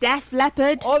bands. Def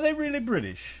Leppard. Are they really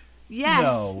British? Yes.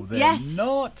 No, they're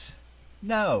not.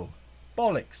 No.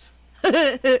 Bollocks.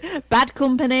 Bad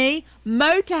Company.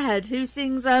 Motorhead, who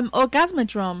sings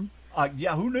Orgasmatron.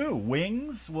 Yeah, who knew?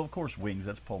 Wings? Well, of course, Wings.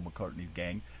 That's Paul McCartney's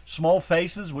gang. Small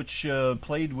Faces, which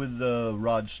played with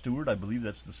Rod Stewart. I believe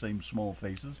that's the same Small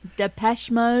Faces.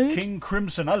 Depeche Mode. King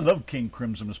Crimson. I love King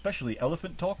Crimson, especially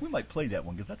Elephant Talk. We might play that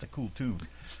one because that's a cool tune.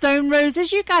 Stone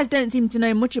Roses. You guys don't seem to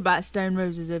know much about Stone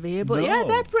Roses over here, but No. yeah,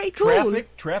 they're pretty cool.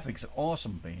 Traffic's an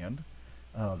awesome band.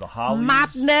 The Hollies.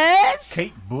 Madness.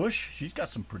 Kate Bush. She's got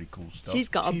some pretty cool stuff. She's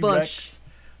got a T-Rex, bush.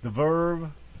 The Verve.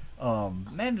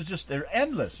 Man, it's just, they're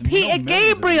endless. And Peter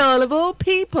Gabriel, of all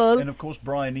people. And, of course,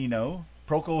 Brian Eno.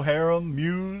 Procol Harum,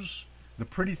 Muse, The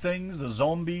Pretty Things, The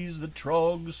Zombies, The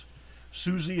Trogs,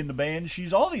 Susie and the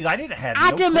Banshees, all these. I didn't have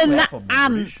Adam no and half the of them were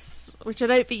British. Ants, which I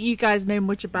don't think you guys know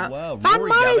much about. Wow, Van Rory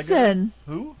Morrison.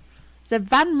 Gallagher. Who? So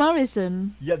Van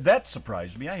Morrison. Yeah, that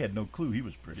surprised me. I had no clue he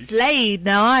was British. Slade.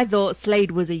 Now, I thought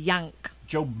Slade was a Yank.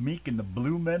 Joe Meek and the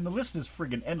Blue Men. The list is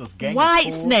friggin' endless. Gang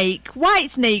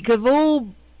Whitesnake of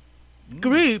all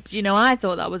groups, you know, I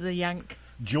thought that was a Yank.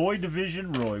 Joy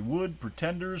Division, Roy Wood,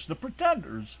 Pretenders, The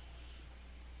Pretenders.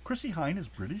 Chrissy Hine is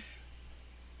British.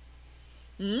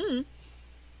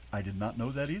 I did not know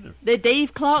that either. The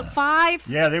Dave Clark Five.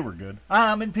 Yeah, they were good.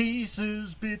 I'm in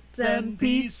pieces, bits and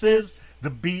pieces. The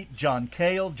Beat, John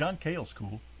Cale. John Cale's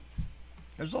cool.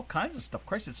 There's all kinds of stuff.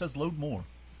 Christ, it says load more.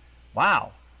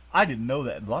 Wow. I didn't know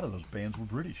that a lot of those bands were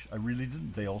British. I really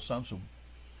didn't. They all sound so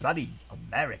bloody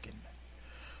American.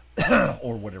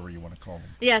 Or whatever you want to call them.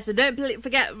 Yeah, so don't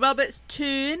forget Robert's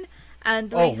tune.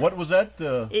 And what was that?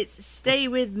 It's Stay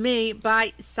With Me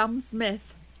by Sam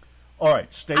Smith. All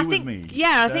right, Stay With Me.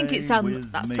 Yeah, I think it's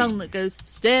that song that goes,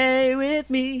 Stay with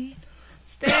me,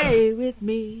 stay with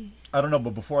me. I don't know,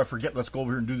 but before I forget, let's go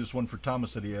over here and do this one for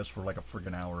Thomas that he asked for like a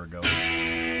friggin' hour ago.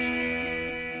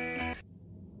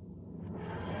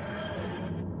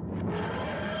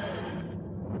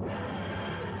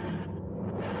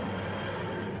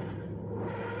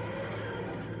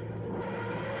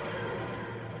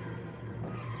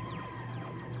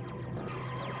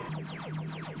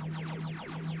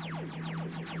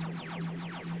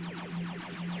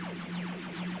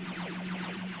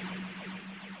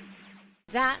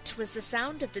 That was the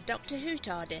sound of the Doctor Who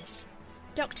TARDIS.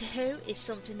 Doctor Who is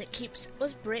something that keeps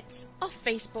us Brits off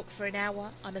Facebook for an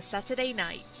hour on a Saturday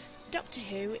night. Doctor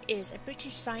Who is a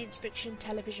British science fiction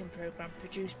television programme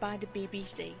produced by the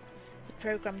BBC. The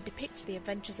programme depicts the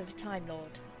adventures of a Time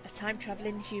Lord, a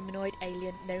time-travelling humanoid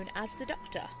alien known as the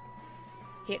Doctor.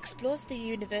 He explores the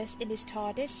universe in his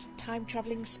TARDIS,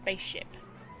 time-travelling spaceship.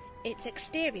 Its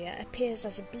exterior appears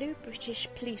as a blue British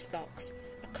police box,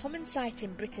 a common sight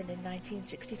in Britain in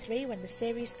 1963 when the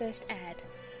series first aired.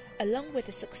 Along with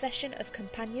a succession of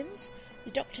companions, the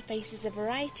Doctor faces a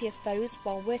variety of foes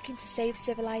while working to save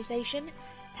civilization,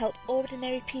 help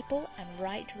ordinary people and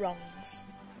right wrongs.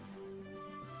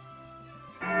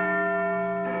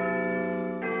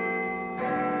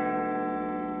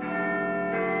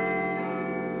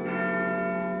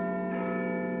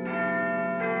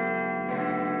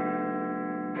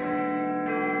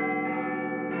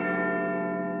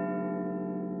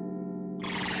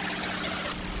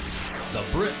 The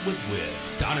Brit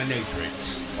with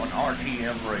Dominatrix on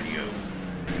RTM Radio.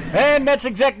 And that's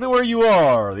exactly where you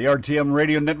are. The RTM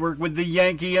Radio Network with the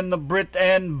Yankee and the Brit,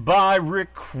 and by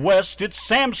request, it's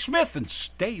Sam Smith, and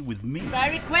Stay With Me. By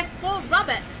request for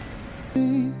Robert.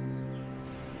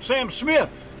 Sam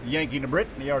Smith, the Yankee and the Brit,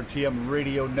 the RTM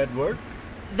Radio Network.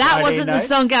 That Friday wasn't night. the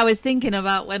song I was thinking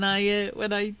about when I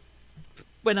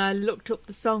looked up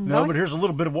the song. No, but here's a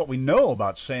little bit of what we know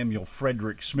about Samuel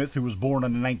Frederick Smith, who was born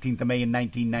on the 19th of May in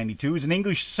 1992. He's an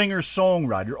English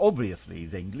singer-songwriter. Obviously,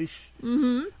 he's English.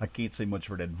 Mm-hmm. I can't say much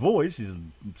for that voice. He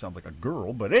sounds like a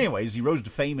girl. But anyways, he rose to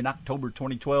fame in October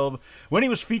 2012 when he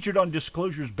was featured on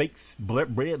Disclosure's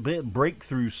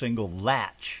breakthrough single,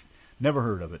 Latch. Never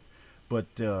heard of it. But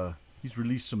he's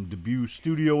released some debut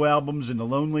studio albums in The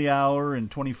Lonely Hour in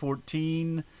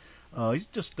 2014. He's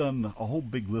just done a whole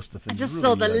big list of things. I just really,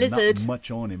 saw the lizard. Not much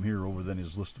on him here over than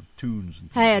his list of tunes. And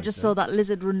Hey, I like just that. saw that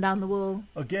lizard run down the wall.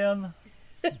 Again?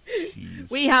 Jeez.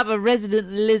 We have a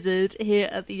resident lizard here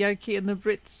at the Yankee and the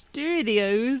Brit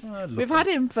studios. We've had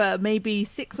him for maybe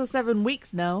 6 or 7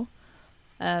 weeks now.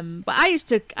 But I used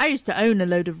to own a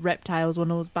load of reptiles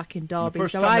when I was back in Derby. The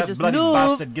first so time I that just bloody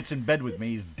love. bastard gets in bed with me,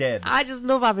 he's dead. I just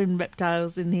love having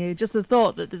reptiles in here. Just the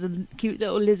thought that there's a cute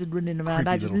little lizard running around. Creepy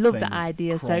I just little love the thing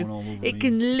idea. crawling So all over it me.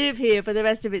 can live here for the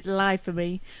rest of its life for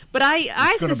me. But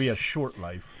It's going to be a short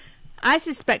life. I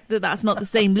suspect that that's not the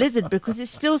same lizard because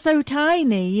it's still so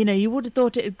tiny. You know, you would have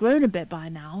thought it had grown a bit by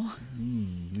now.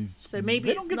 So maybe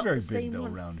they it's don't get not very the big same though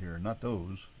one. around here. Not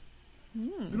those.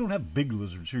 We don't have big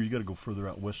lizards here. You got to go further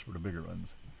out west for the bigger ones.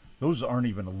 Those aren't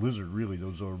even a lizard, really.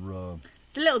 Those are.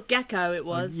 It's a little gecko. It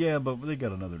was. Yeah, but they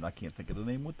got another. I can't think of the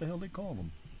name. What the hell they call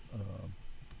them?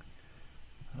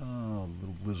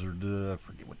 Little lizard. I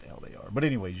forget what the hell they are. But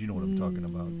anyways, you know what I'm talking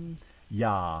about.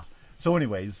 Yeah. So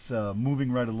anyways,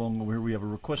 moving right along over here, we have a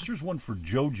request. Here's one for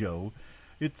JoJo.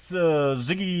 It's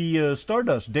Ziggy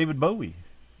Stardust, David Bowie,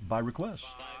 by request.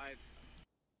 5,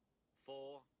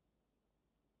 4,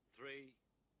 3,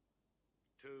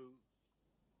 2,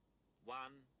 1,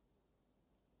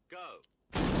 go.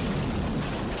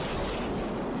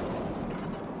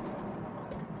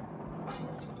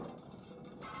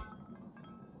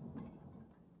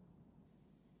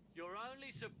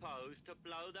 I supposed to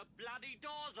blow the bloody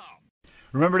doors off?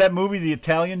 Remember that movie, The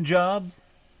Italian Job?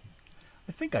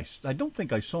 I don't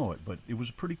think I saw it, but it was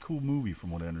a pretty cool movie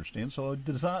from what I understand. So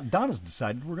Donna's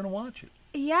decided we're going to watch it.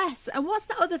 Yes, and what's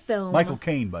the other film? Michael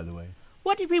Caine, by the way.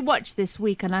 What did we watch this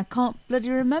week? And I can't bloody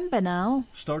remember now.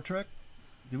 Star Trek?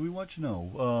 Did we watch?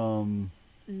 No.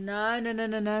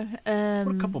 No.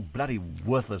 What a couple bloody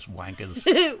worthless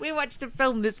wankers. We watched a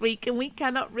film this week and we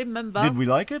cannot remember. Did we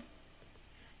like it?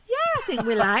 Yeah, I think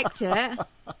we liked it.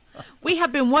 We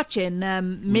have been watching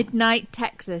Midnight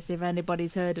Texas, if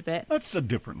anybody's heard of it. That's a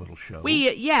different little show.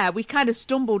 We kind of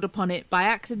stumbled upon it by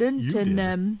accident. You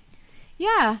did.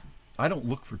 Yeah. I don't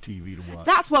look for TV to watch.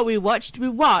 That's what we watched. We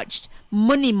watched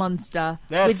Money Monster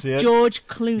with George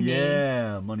Clooney.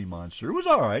 Yeah, Money Monster. It was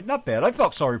all right. Not bad. I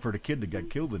felt sorry for the kid that got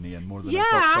killed in the end more than I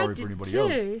felt sorry for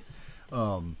anybody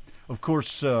else. Of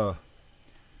course,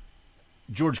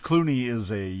 George Clooney is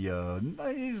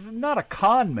he's not a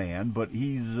con man, but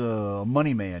he's a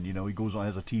money man. You know, he goes on,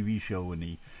 has a TV show, and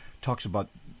he talks about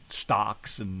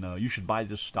stocks, and you should buy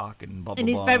this stock, and blah, blah, blah. And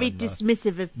he's very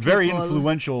dismissive of people. Very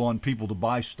influential on people to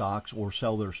buy stocks or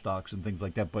sell their stocks and things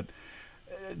like that. But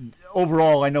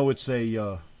overall, I know it's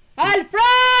a...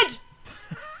 Alfred!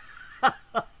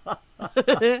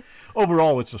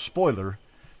 Overall, it's a spoiler,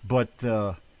 but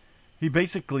he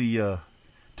basically...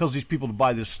 tells these people to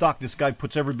buy this stock. This guy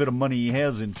puts every bit of money he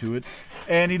has into it,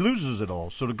 and he loses it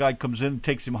all. So the guy comes in and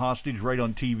takes him hostage right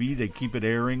on TV. They keep it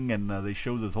airing, and they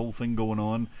show the whole thing going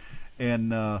on.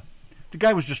 And the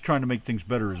guy was just trying to make things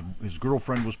better. His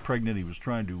girlfriend was pregnant. He was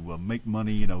trying to make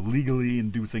money, you know, legally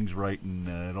and do things right, and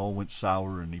it all went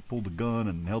sour, and he pulled a gun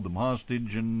and held him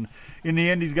hostage, and in the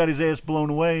end he's got his ass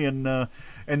blown away. And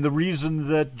the reason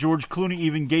that George Clooney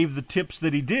even gave the tips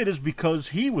that he did is because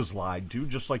he was lied to,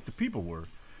 just like the people were.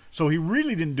 So he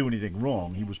really didn't do anything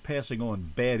wrong. He was passing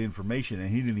on bad information, and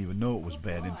he didn't even know it was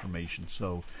bad information.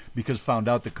 So because found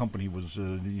out the company was,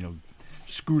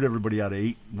 screwed everybody out of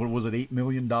 $8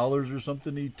 million or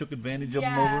something. He took advantage of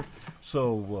them over.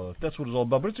 So that's what it's all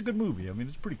about. But it's a good movie. I mean,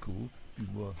 it's pretty cool. If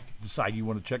you decide you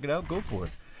want to check it out, go for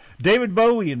it. David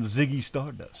Bowie and Ziggy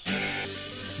Stardust.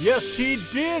 Yes, he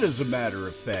did, as a matter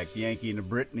of fact. Yanki and the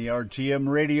Brit and the RTM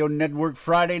Radio Network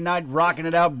Friday night, rocking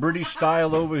it out British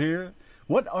style over here.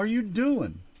 What are you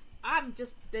doing? I'm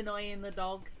just annoying the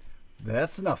dog.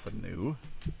 That's nothing new.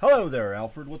 Hello there,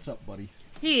 Alfred. What's up, buddy?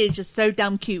 He is just so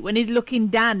damn cute. When he's looking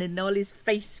down and all his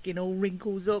face skin all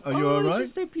wrinkles up. Are you all right? He's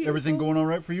just so beautiful. Everything going all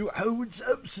right for you? Oh, it's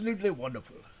absolutely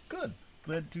wonderful. Good.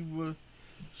 Glad to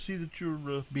see that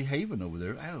you're behaving over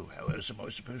there. Oh, how else am I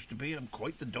supposed to be? I'm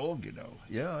quite the dog, you know.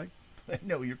 Yeah, I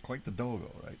know you're quite the dog,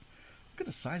 all right. Look at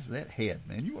the size of that head,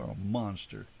 man. You are a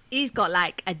monster. He's got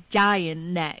like a giant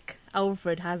neck.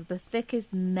 Alfred has the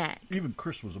thickest neck. Even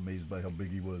Chris was amazed by how big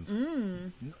he was.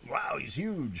 Wow, he's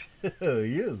huge.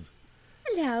 He is.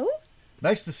 Hello.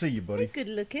 Nice to see you, buddy. You're good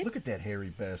looking. Look at that hairy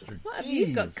bastard. What have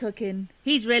you got cooking?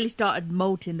 He's really started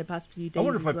molting the past few days. I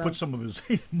wonder if I put some of his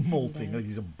molting, like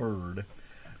he's a bird.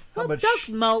 Well, dogs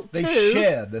molt too. They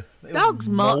shed. Dogs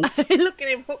molt. Look at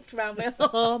him hooked around my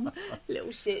arm.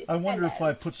 Little shit. I wonder if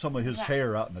I put some of his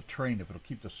hair out in a train, if it'll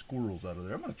keep the squirrels out of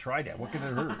there. I'm going to try that. What can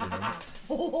it hurt? You know?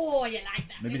 Oh, you like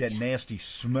that? Maybe that nasty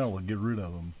smell will get rid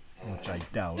of them, which I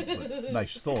doubt. But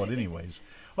nice thought, anyways.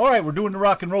 All right, we're doing the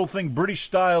rock and roll thing, British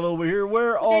style over here.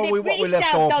 Where are we? What we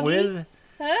left off with?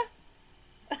 Huh?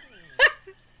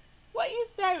 What are you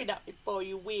staring at me for,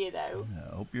 you weirdo?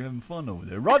 I hope you're having fun over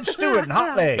there. Rod Stewart and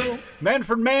Hot Leg.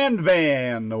 Manfred Mann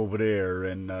Van over there,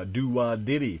 and Doo-Wah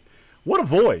Diddy. What a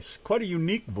voice. Quite a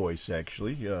unique voice,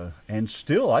 actually. And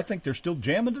still, I think they're still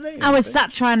jamming today. I was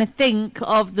sat trying to think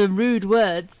of the rude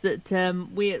words that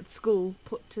we at school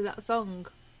put to that song.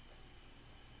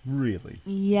 Really?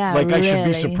 Yeah, like really. I should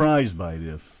be surprised by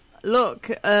this.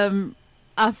 Look,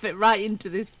 I fit right into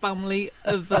this family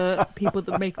of people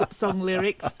that make up song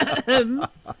lyrics.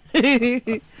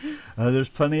 There's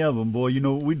plenty of them, boy. You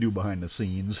know what we do behind the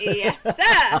scenes. Yes,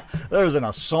 sir. There isn't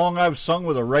a song I've sung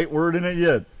with a right word in it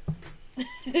yet.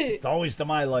 It's always to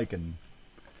my liking.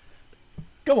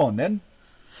 Go on, then.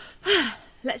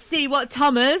 Let's see what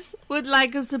Thomas would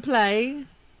like us to play.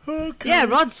 Okay. Yeah,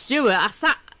 Rod Stewart.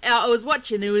 I was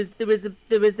watching. There was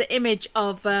the image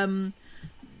of the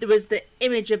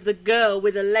girl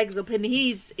with her legs up, and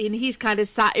he's kind of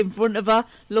sat in front of her,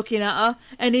 looking at her,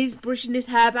 and he's brushing his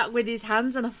hair back with his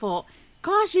hands. And I thought,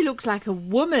 gosh, he looks like a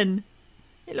woman.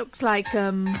 It looks like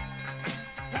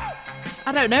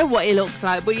I don't know what he looks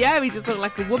like, but yeah, he just looked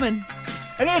like a woman.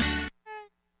 And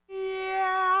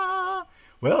yeah.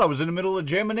 Well, I was in the middle of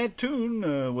jamming that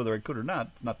tune, whether I could or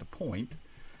not. It's not the point.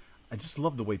 I just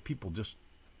love the way people just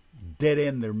dead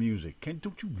end their music?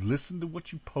 Don't you listen to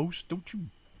what you post? Don't you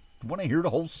want to hear the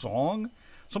whole song?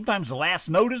 Sometimes the last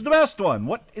note is the best one.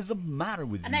 What is the matter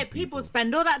with you? I know people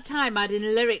spend all that time adding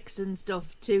lyrics and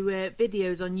stuff to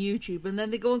videos on YouTube, and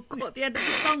then they go and cut the end of the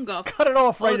song off. Cut it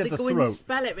off right or at the they go throat. and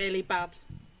spell it really bad.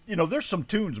 You know, there's some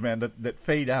tunes, man, that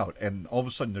fade out, and all of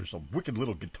a sudden there's a wicked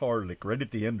little guitar lick right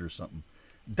at the end or something.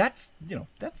 That's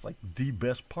like the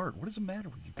best part. What is the matter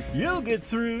with you? You'll get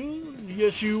through.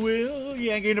 Yes, you will.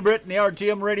 Yanki and the Brit and the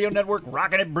RTM Radio Network,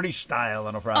 rocking it British style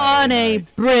on a Friday On a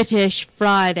night. British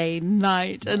Friday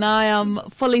night, and I am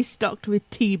fully stocked with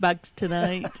tea bags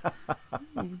tonight.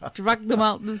 Drag them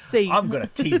out the seat. I'm going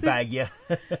to teabag you.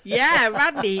 Yeah,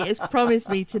 Randy has promised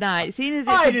me tonight. Seeing as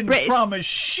it's I a didn't British... promise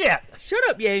shit. Shut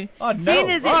up, you. Oh, no. Seeing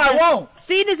as it's I won't.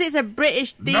 Seeing as it's a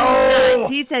British themed No. night,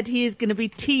 he said he is going to be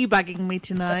teabagging me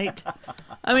tonight.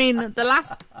 I mean, the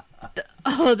last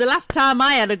time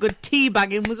I had a good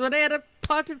teabagging was when I had a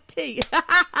pot of tea.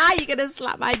 You're going to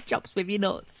slap my chops with your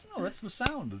nuts. No, that's the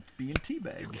sound of being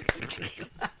teabagged.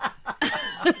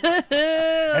 Oh,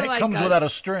 And it my comes gosh. without a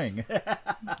string.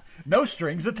 No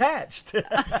strings attached.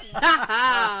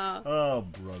 Oh,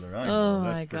 brother. I know. Oh,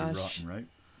 That's my pretty gosh. rotten, right?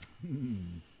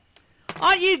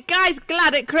 Aren't you guys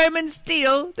glad at Chrome and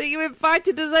Steel that you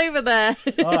invited us over there?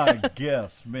 I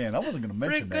guess. Man, I wasn't going to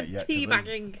mention For a that good yet. 'Cause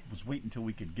teabagging. I was waiting until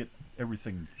we could get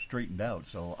everything straightened out.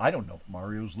 So I don't know if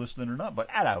Mario's listening or not. But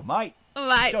hello, mate.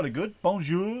 Right, Jolly good.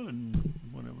 Bonjour and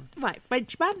whatever. right,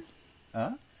 Frenchman.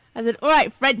 Huh? I said, all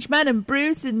right, Frenchman and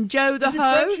Bruce and Joe the Is he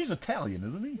Ho. French? He's Italian,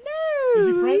 isn't he? No, Is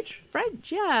he French? he's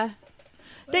French, yeah.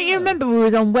 Don't you remember we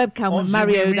was on webcam On with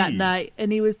Mario Zoom. that night,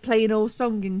 and he was playing all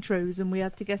song intros, and we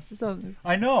had to guess the song.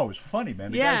 I know. It was funny,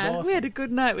 man. The guy's Yeah, awesome. we had a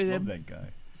good night with Love him. that guy.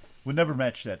 We'll never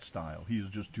match that style. He's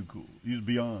just too cool. He's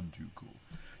beyond too cool.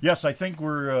 Yes, I think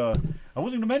we're... I wasn't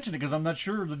going to mention it because I'm not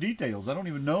sure of the details. I don't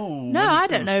even know when No, it's I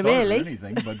gonna don't know, start or really.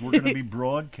 anything, but we're going to be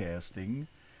broadcasting,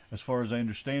 as far as I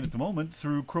understand at the moment,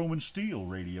 through Chrome and Steel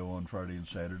Radio on Friday and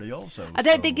Saturday also. I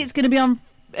don't So- think it's going to be on...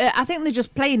 I think they're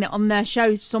just playing it on their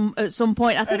show at some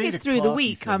point. I At think 8 it's through the o'clock, he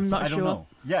week. said. I'm So not I don't sure. know.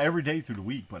 Yeah, every day through the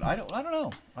week, but I don't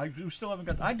know. We still haven't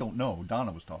got... I don't know.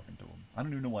 Donna was talking to him. I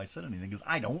don't even know why I said anything, because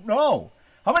I don't know.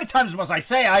 How many times must I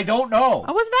say I don't know?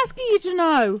 I wasn't asking you to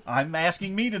know. I'm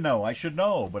asking me to know. I should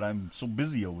know, but I'm so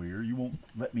busy over here. You won't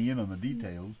let me in on the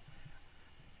details.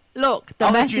 Look, the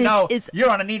I'll let message you know. is You're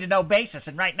on a need-to-know basis,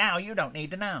 and right now you don't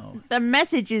need to know. the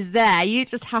message is there. You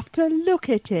just have to look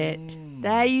at it.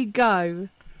 There you go.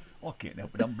 I can't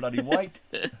help it. I'm bloody white.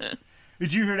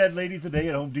 Did you hear that lady today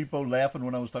at Home Depot laughing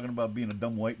when I was talking about being a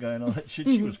dumb white guy and all that shit?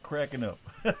 She was cracking up.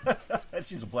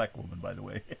 She's a black woman, by the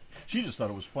way. She just thought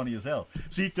it was funny as hell.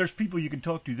 See, if there's people you can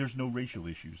talk to, there's no racial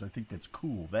issues. I think that's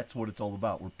cool. That's what it's all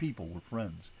about. We're people. We're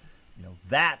friends. You know,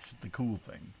 that's the cool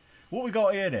thing. What we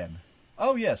got here then?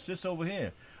 Oh, yes, this over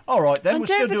here. All right, then And we're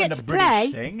still don't doing forget the to British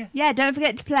play. thing. Yeah, don't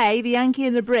forget to play the Yankee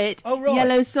and the Brit, Oh, right.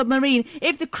 Yellow Submarine.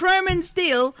 If the Chrome and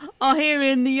Steel are here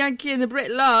in the Yankee and the Brit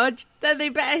Lodge, then they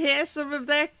better hear some of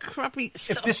their crappy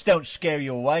stuff. If this don't scare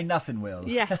you away, nothing will.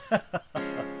 Yes.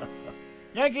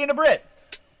 Yankee and the Brit.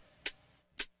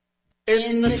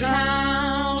 In the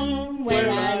town where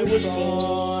I was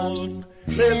born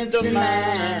lived a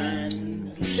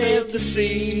man who sailed the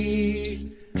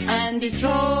sea, and he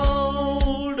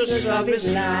told us of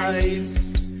his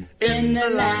life in the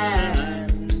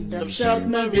land of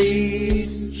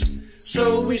submarines.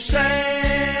 So we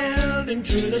sailed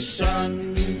into the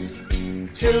sun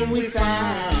till we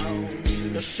found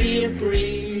the sea of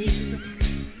green,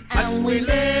 and we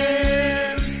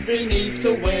lived beneath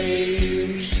the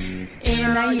waves in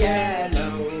a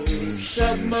yellow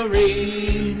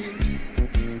submarine.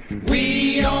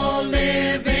 We all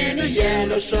live in a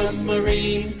yellow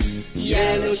submarine,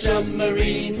 yellow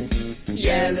submarine,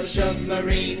 yellow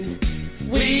submarine.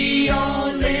 We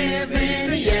all live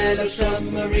in a yellow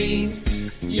submarine,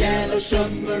 yellow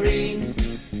submarine,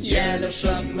 yellow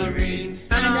submarine.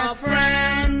 And our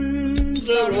friends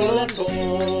are all on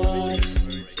board.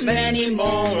 Many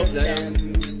more of them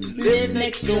live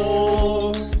next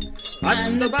door.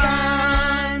 And the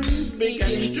band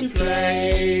begins to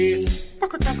play.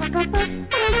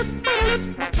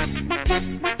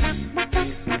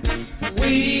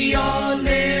 We all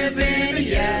live in a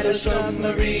yellow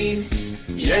submarine,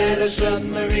 yellow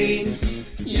submarine,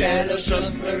 yellow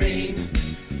submarine.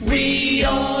 We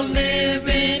all live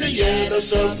in a yellow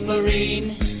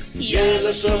submarine,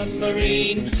 yellow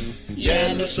submarine,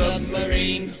 yellow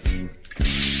submarine.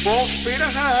 Full speed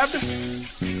ahead.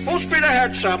 Full speed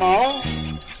ahead, Samo.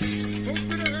 Full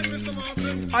speed ahead, Mr.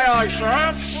 Martin. Aye, aye,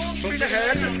 sir. Full speed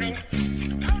ahead.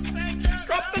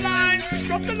 Drop the line.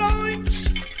 Drop the lines.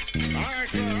 Aye,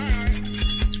 sir,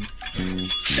 aye.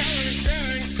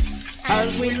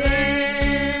 as we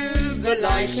live the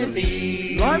life of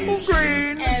Eve. Life of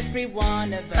green Every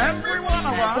one of us,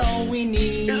 us has all we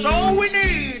need. is all we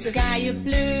need. Sky of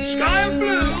blue, Sky of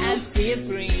blue, and sea of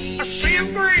green. a sea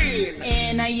of green,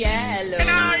 In a yellow,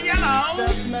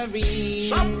 submarine.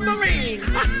 submarine.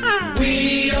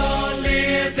 We all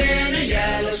live in a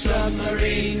yellow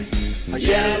submarine. A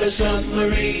yellow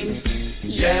submarine.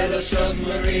 Yellow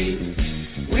submarine.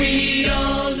 We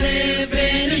all live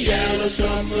in a yellow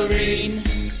submarine.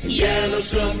 Yellow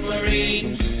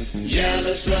submarine.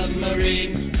 Yellow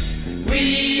submarine.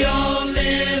 We all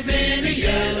live in a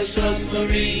yellow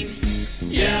submarine.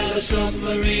 Yellow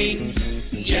submarine.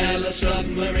 Yellow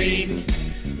submarine.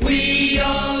 We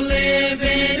all live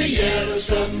in a yellow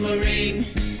submarine.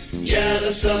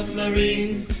 Yellow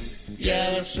submarine.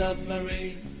 Yellow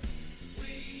submarine.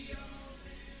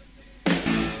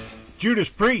 Judas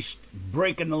Priest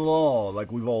breaking the law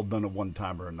like we've all done at one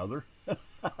time or another.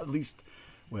 At least,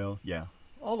 well, yeah,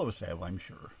 all of us have, I'm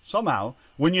sure. Somehow,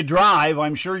 when you drive,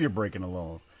 I'm sure you're breaking the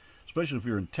law. Especially if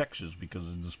you're in Texas, because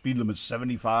the speed limit's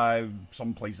 75,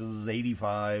 some places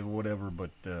 85, whatever,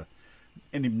 but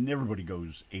and everybody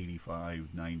goes 85,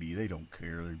 90, they don't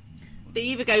care. They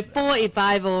either go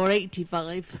 45 or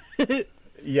 85.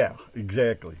 Yeah,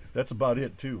 exactly. That's about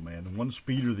it, too, man. One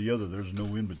speed or the other, there's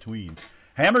no in between.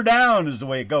 Hammer down is the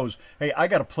way it goes. Hey, I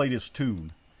got to play this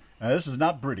tune. Now, this is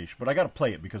not British, but I got to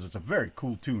play it because it's a very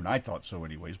cool tune. I thought so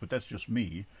anyways, but that's just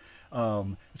me.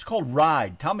 It's called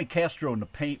Ride, Tommy Castro and the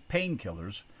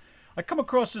Painkillers. I come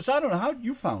across this, I don't know, how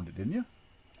you found it, didn't you?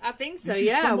 I think so, Did you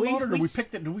yeah. stumble on it, or we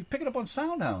pick it up on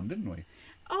Soundhound, didn't we?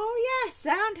 Oh, yeah,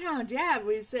 Soundhound, yeah.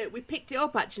 We picked it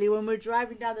up, actually, when we were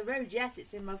driving down the road. Yes,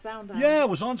 it's in my Soundhound. Yeah, it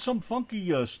was on some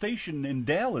funky station in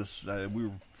Dallas. We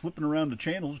were flipping around the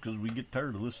channels because we get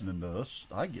tired of listening to us.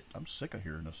 I'm sick of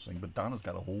hearing us sing, but Donna's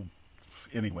got a whole...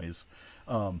 Anyways,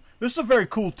 this is a very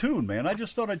cool tune, man. I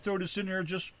just thought I'd throw this in here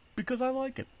just because I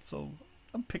like it. So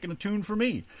I'm picking a tune for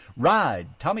me. Ride,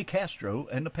 Tommy Castro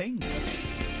and the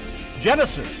Painkillers.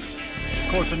 Genesis, of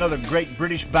course, another great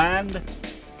British band.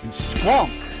 And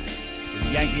Squonk,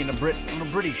 with Yankee and the Brit on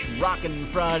a British rockin'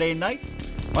 Friday night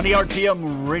on the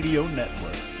RTM Radio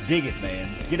Network. Dig it, man.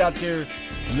 Get out there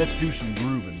and let's do some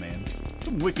grooving, man.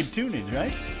 Some wicked tunage,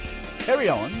 right? Carry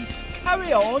on.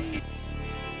 Carry on.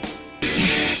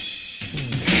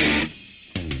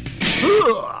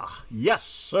 Yes,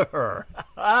 sir.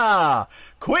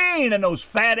 Queen and those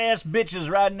fat-ass bitches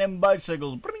riding them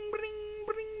bicycles. Bring, bring,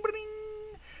 bring, bring.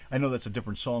 I know that's a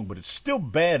different song, but it's still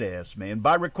badass, man.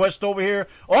 By request over here,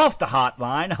 off the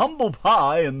hotline, Humble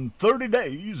Pie and 30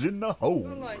 Days in the Hole.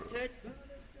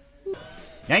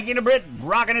 Yankee and the Brit,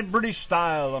 rocking it British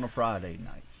style on a Friday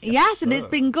night. Yes, and it's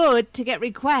been good to get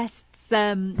requests.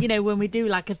 When we do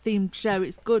like a themed show,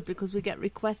 it's good because we get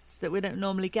requests that we don't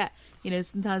normally get.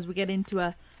 Sometimes we get into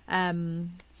a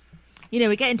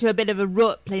bit of a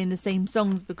rut playing the same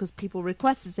songs because people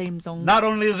request the same songs. Not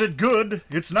only is it good,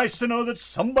 it's nice to know that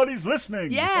somebody's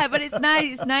listening. Yeah, but it's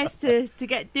nice. It's nice to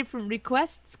get different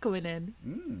requests coming in.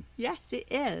 Mm. Yes, it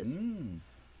is. Mm.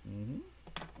 Mm-hmm.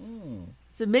 Mm.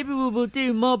 So maybe we will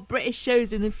do more British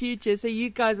shows in the future. So you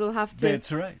guys will have to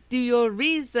That's right. do your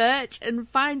research and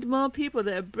find more people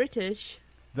that are British.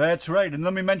 That's right. And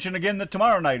let me mention again that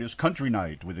tomorrow night is Country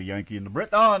Night with the Yankee and the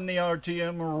Brit on the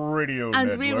RTM Radio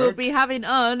Network. And we will be having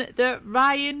on the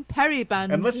Ryan Perry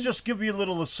Band. And let's just give you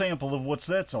a sample of what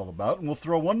that's all about. And we'll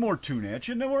throw one more tune at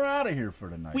you, and then we're out of here for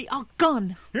tonight. We are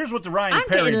gone. Here's what the Ryan I'm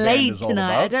Perry getting Band laid is all tonight.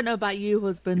 about. I don't know about you,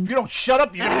 husband. If you don't shut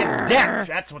up, you're going to get decked.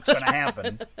 That's what's going to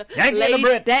happen. Yankee Laid, and the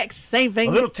Brit. decked, same thing.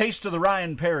 A little taste of the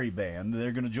Ryan Perry Band.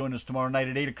 They're going to join us tomorrow night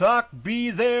at 8 o'clock. Be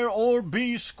there or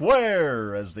be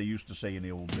square, as they used to say in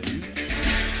the old days.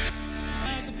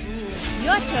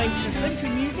 Your choice for country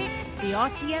music, the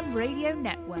RTM Radio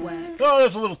Network. Oh,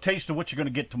 there's a little taste of what you're going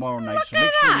to get tomorrow night, so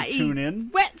make sure you tune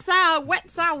in. Wets our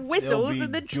whistles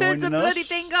and then turns the bloody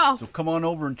thing off. So come on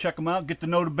over and check them out. Get to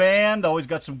know the band. Always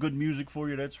got some good music for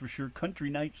you, that's for sure.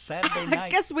 Country night, Saturday night. I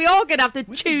guess we all gonna have to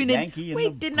tune in. Yankee and We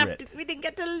the didn't Brit. we didn't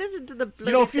get to listen to the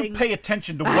bloody If you thing. pay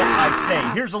attention to what I say,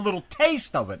 here's a little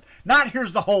taste of it. Not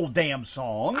here's the whole damn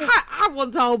song. I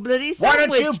want a whole bloody Why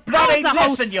sandwich. don't you bloody I want a whole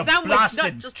listen, you sandwich, not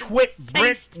blasted just a twit, Brit,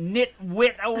 taste.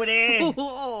 nitwit over there?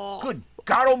 Good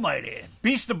God Almighty.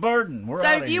 Beast of burden. We're So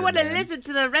outta if you here, want to man. listen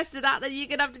to the rest of that, then you're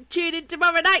going to have to tune in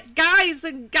tomorrow night, guys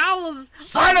and gals, on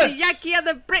Silence! the Yankee and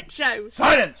the Brit Show.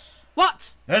 Silence!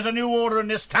 What? There's a new order in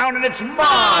this town and it's mine!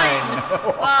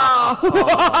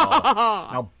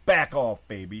 Now back off,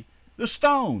 baby. The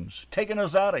Stones taking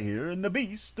us out of here in the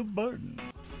Beast of Burden.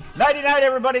 Nighty-night,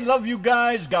 everybody. Love you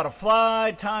guys. Gotta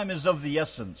fly. Time is of the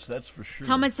essence. That's for sure.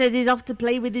 Thomas says he's off to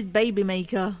play with his baby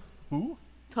maker. Who?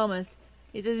 Thomas.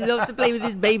 He says he loves to play with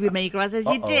his baby maker. I says,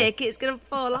 you dick, it's going to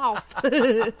fall off.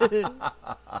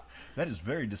 That is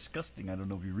very disgusting. I don't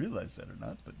know if you realize that or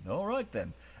not, but all right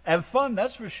then. Have fun,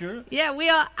 that's for sure. Yeah, we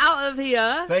are out of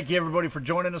here. Thank you, everybody, for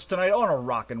joining us tonight on a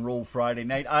Rock and Roll Friday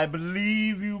night. I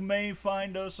believe you may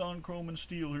find us on Chrome and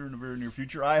Steel here in the very near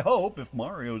future. I hope, if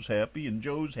Mario's happy and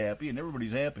Joe's happy and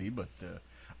everybody's happy, but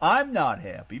I'm not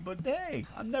happy, but hey,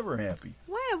 I'm never happy.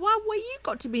 What you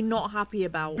got to be not happy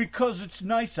about? Because it's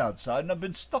nice outside and I've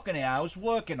been stuck in the house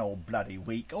working all bloody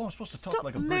week. Oh, I'm supposed to talk Stop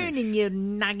like a moaning, British. you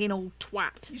nagging old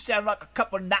twat. You sound like a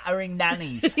couple of nattering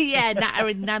nannies. Yeah,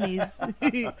 nattering nannies.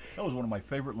 That was one of my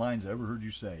favorite lines I ever heard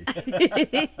you say.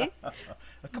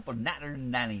 A couple of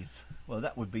nattering nannies. Well,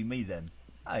 that would be me then.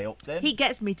 I hope then. He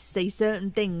gets me to say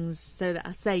certain things so that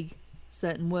I say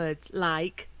certain words,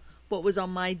 like what was on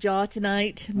my jar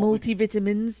tonight,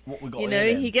 multivitamins. What we got you here, know,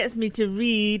 then? he gets me to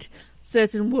read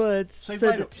certain words. Say,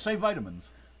 so that say vitamins.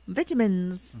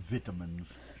 vitamins.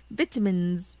 Vitamins.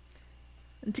 Vitamins.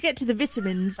 And to get to the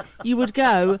vitamins, you would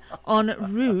go on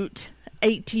Route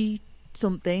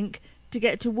 80-something to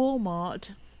get to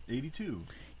Walmart. 82.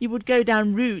 You would go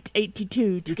down Route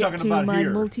 82 to You're get talking to about my here,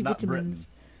 not Britain. multivitamins.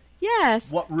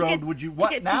 Yes. What road would you...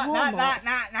 What? To get to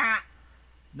Walmart.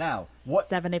 Now, what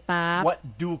 75.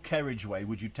 What dual carriageway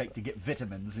would you take to get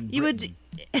vitamins in You Britain?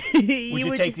 would... Would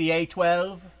you take the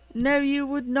A12? No, you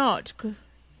would not.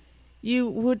 You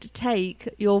would take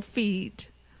your feet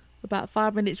about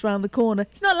 5 minutes round the corner.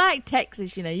 It's not like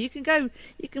Texas, you know. You can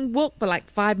walk for like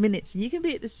 5 minutes and you can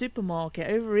be at the supermarket.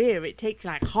 Over here, it takes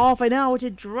like half an hour to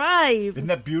drive. Isn't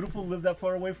that beautiful? Live that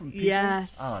far away from people?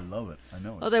 Yes. Oh, I love it. I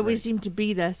know. It's Although we great. seem to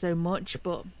be there so much,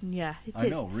 but yeah, it is. I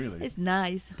know, really. It's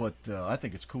nice. But I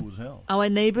think it's cool as hell. Our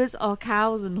neighbours are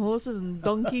cows and horses and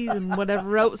donkeys and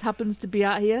whatever else happens to be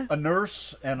out here. A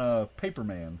nurse and a paper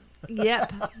man.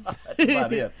 Yep. That's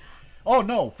about it. Oh,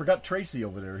 no, forgot Tracy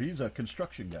over there. He's a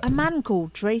construction guy. A man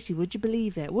called Tracy, would you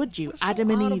believe it? Would you? What's Adam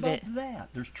so and odd Eve about it. that?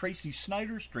 There's Tracy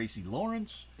Snyder's, Tracy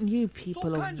Lawrence. You There's people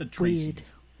all are kinds of weird.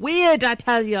 Tracys. Weird, I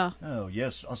tell you. Oh,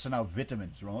 yes, us and our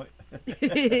vitamins, right?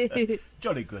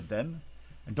 Jolly good, then.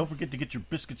 And don't forget to get your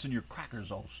biscuits and your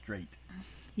crackers all straight.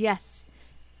 Yes.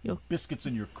 Your biscuits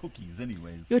and your cookies,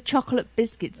 anyways. Your chocolate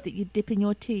biscuits that you dip in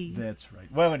your tea. That's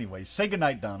right. Well, anyways, say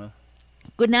goodnight, Donna.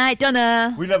 Good night,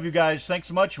 Donna. We love you guys. Thanks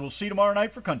so much. We'll see you tomorrow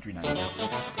night for Country Night.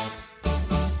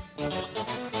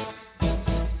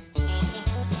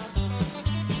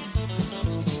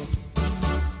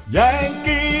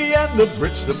 Yankee and the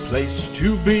Brit's the place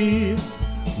to be.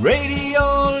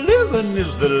 Radio living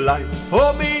is the life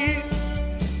for me.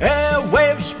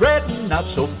 Airwaves spreading out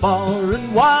so far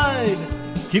and wide.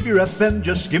 Keep your FM,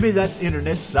 just give me that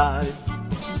internet side.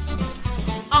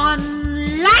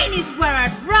 Online is where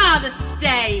I'd rather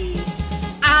stay.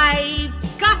 I've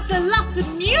got a lot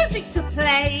of music to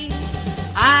play.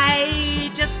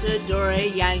 I just adore a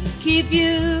Yankee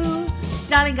view.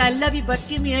 Darling, I love you, but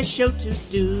give me a show to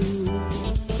do.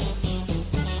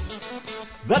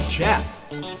 The Chat.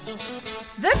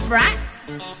 The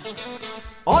Brats.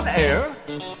 On air.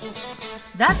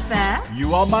 That's fair.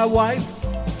 You are my wife.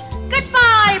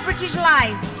 Goodbye, British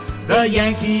life. The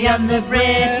Yankee and the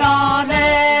Brit on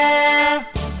air.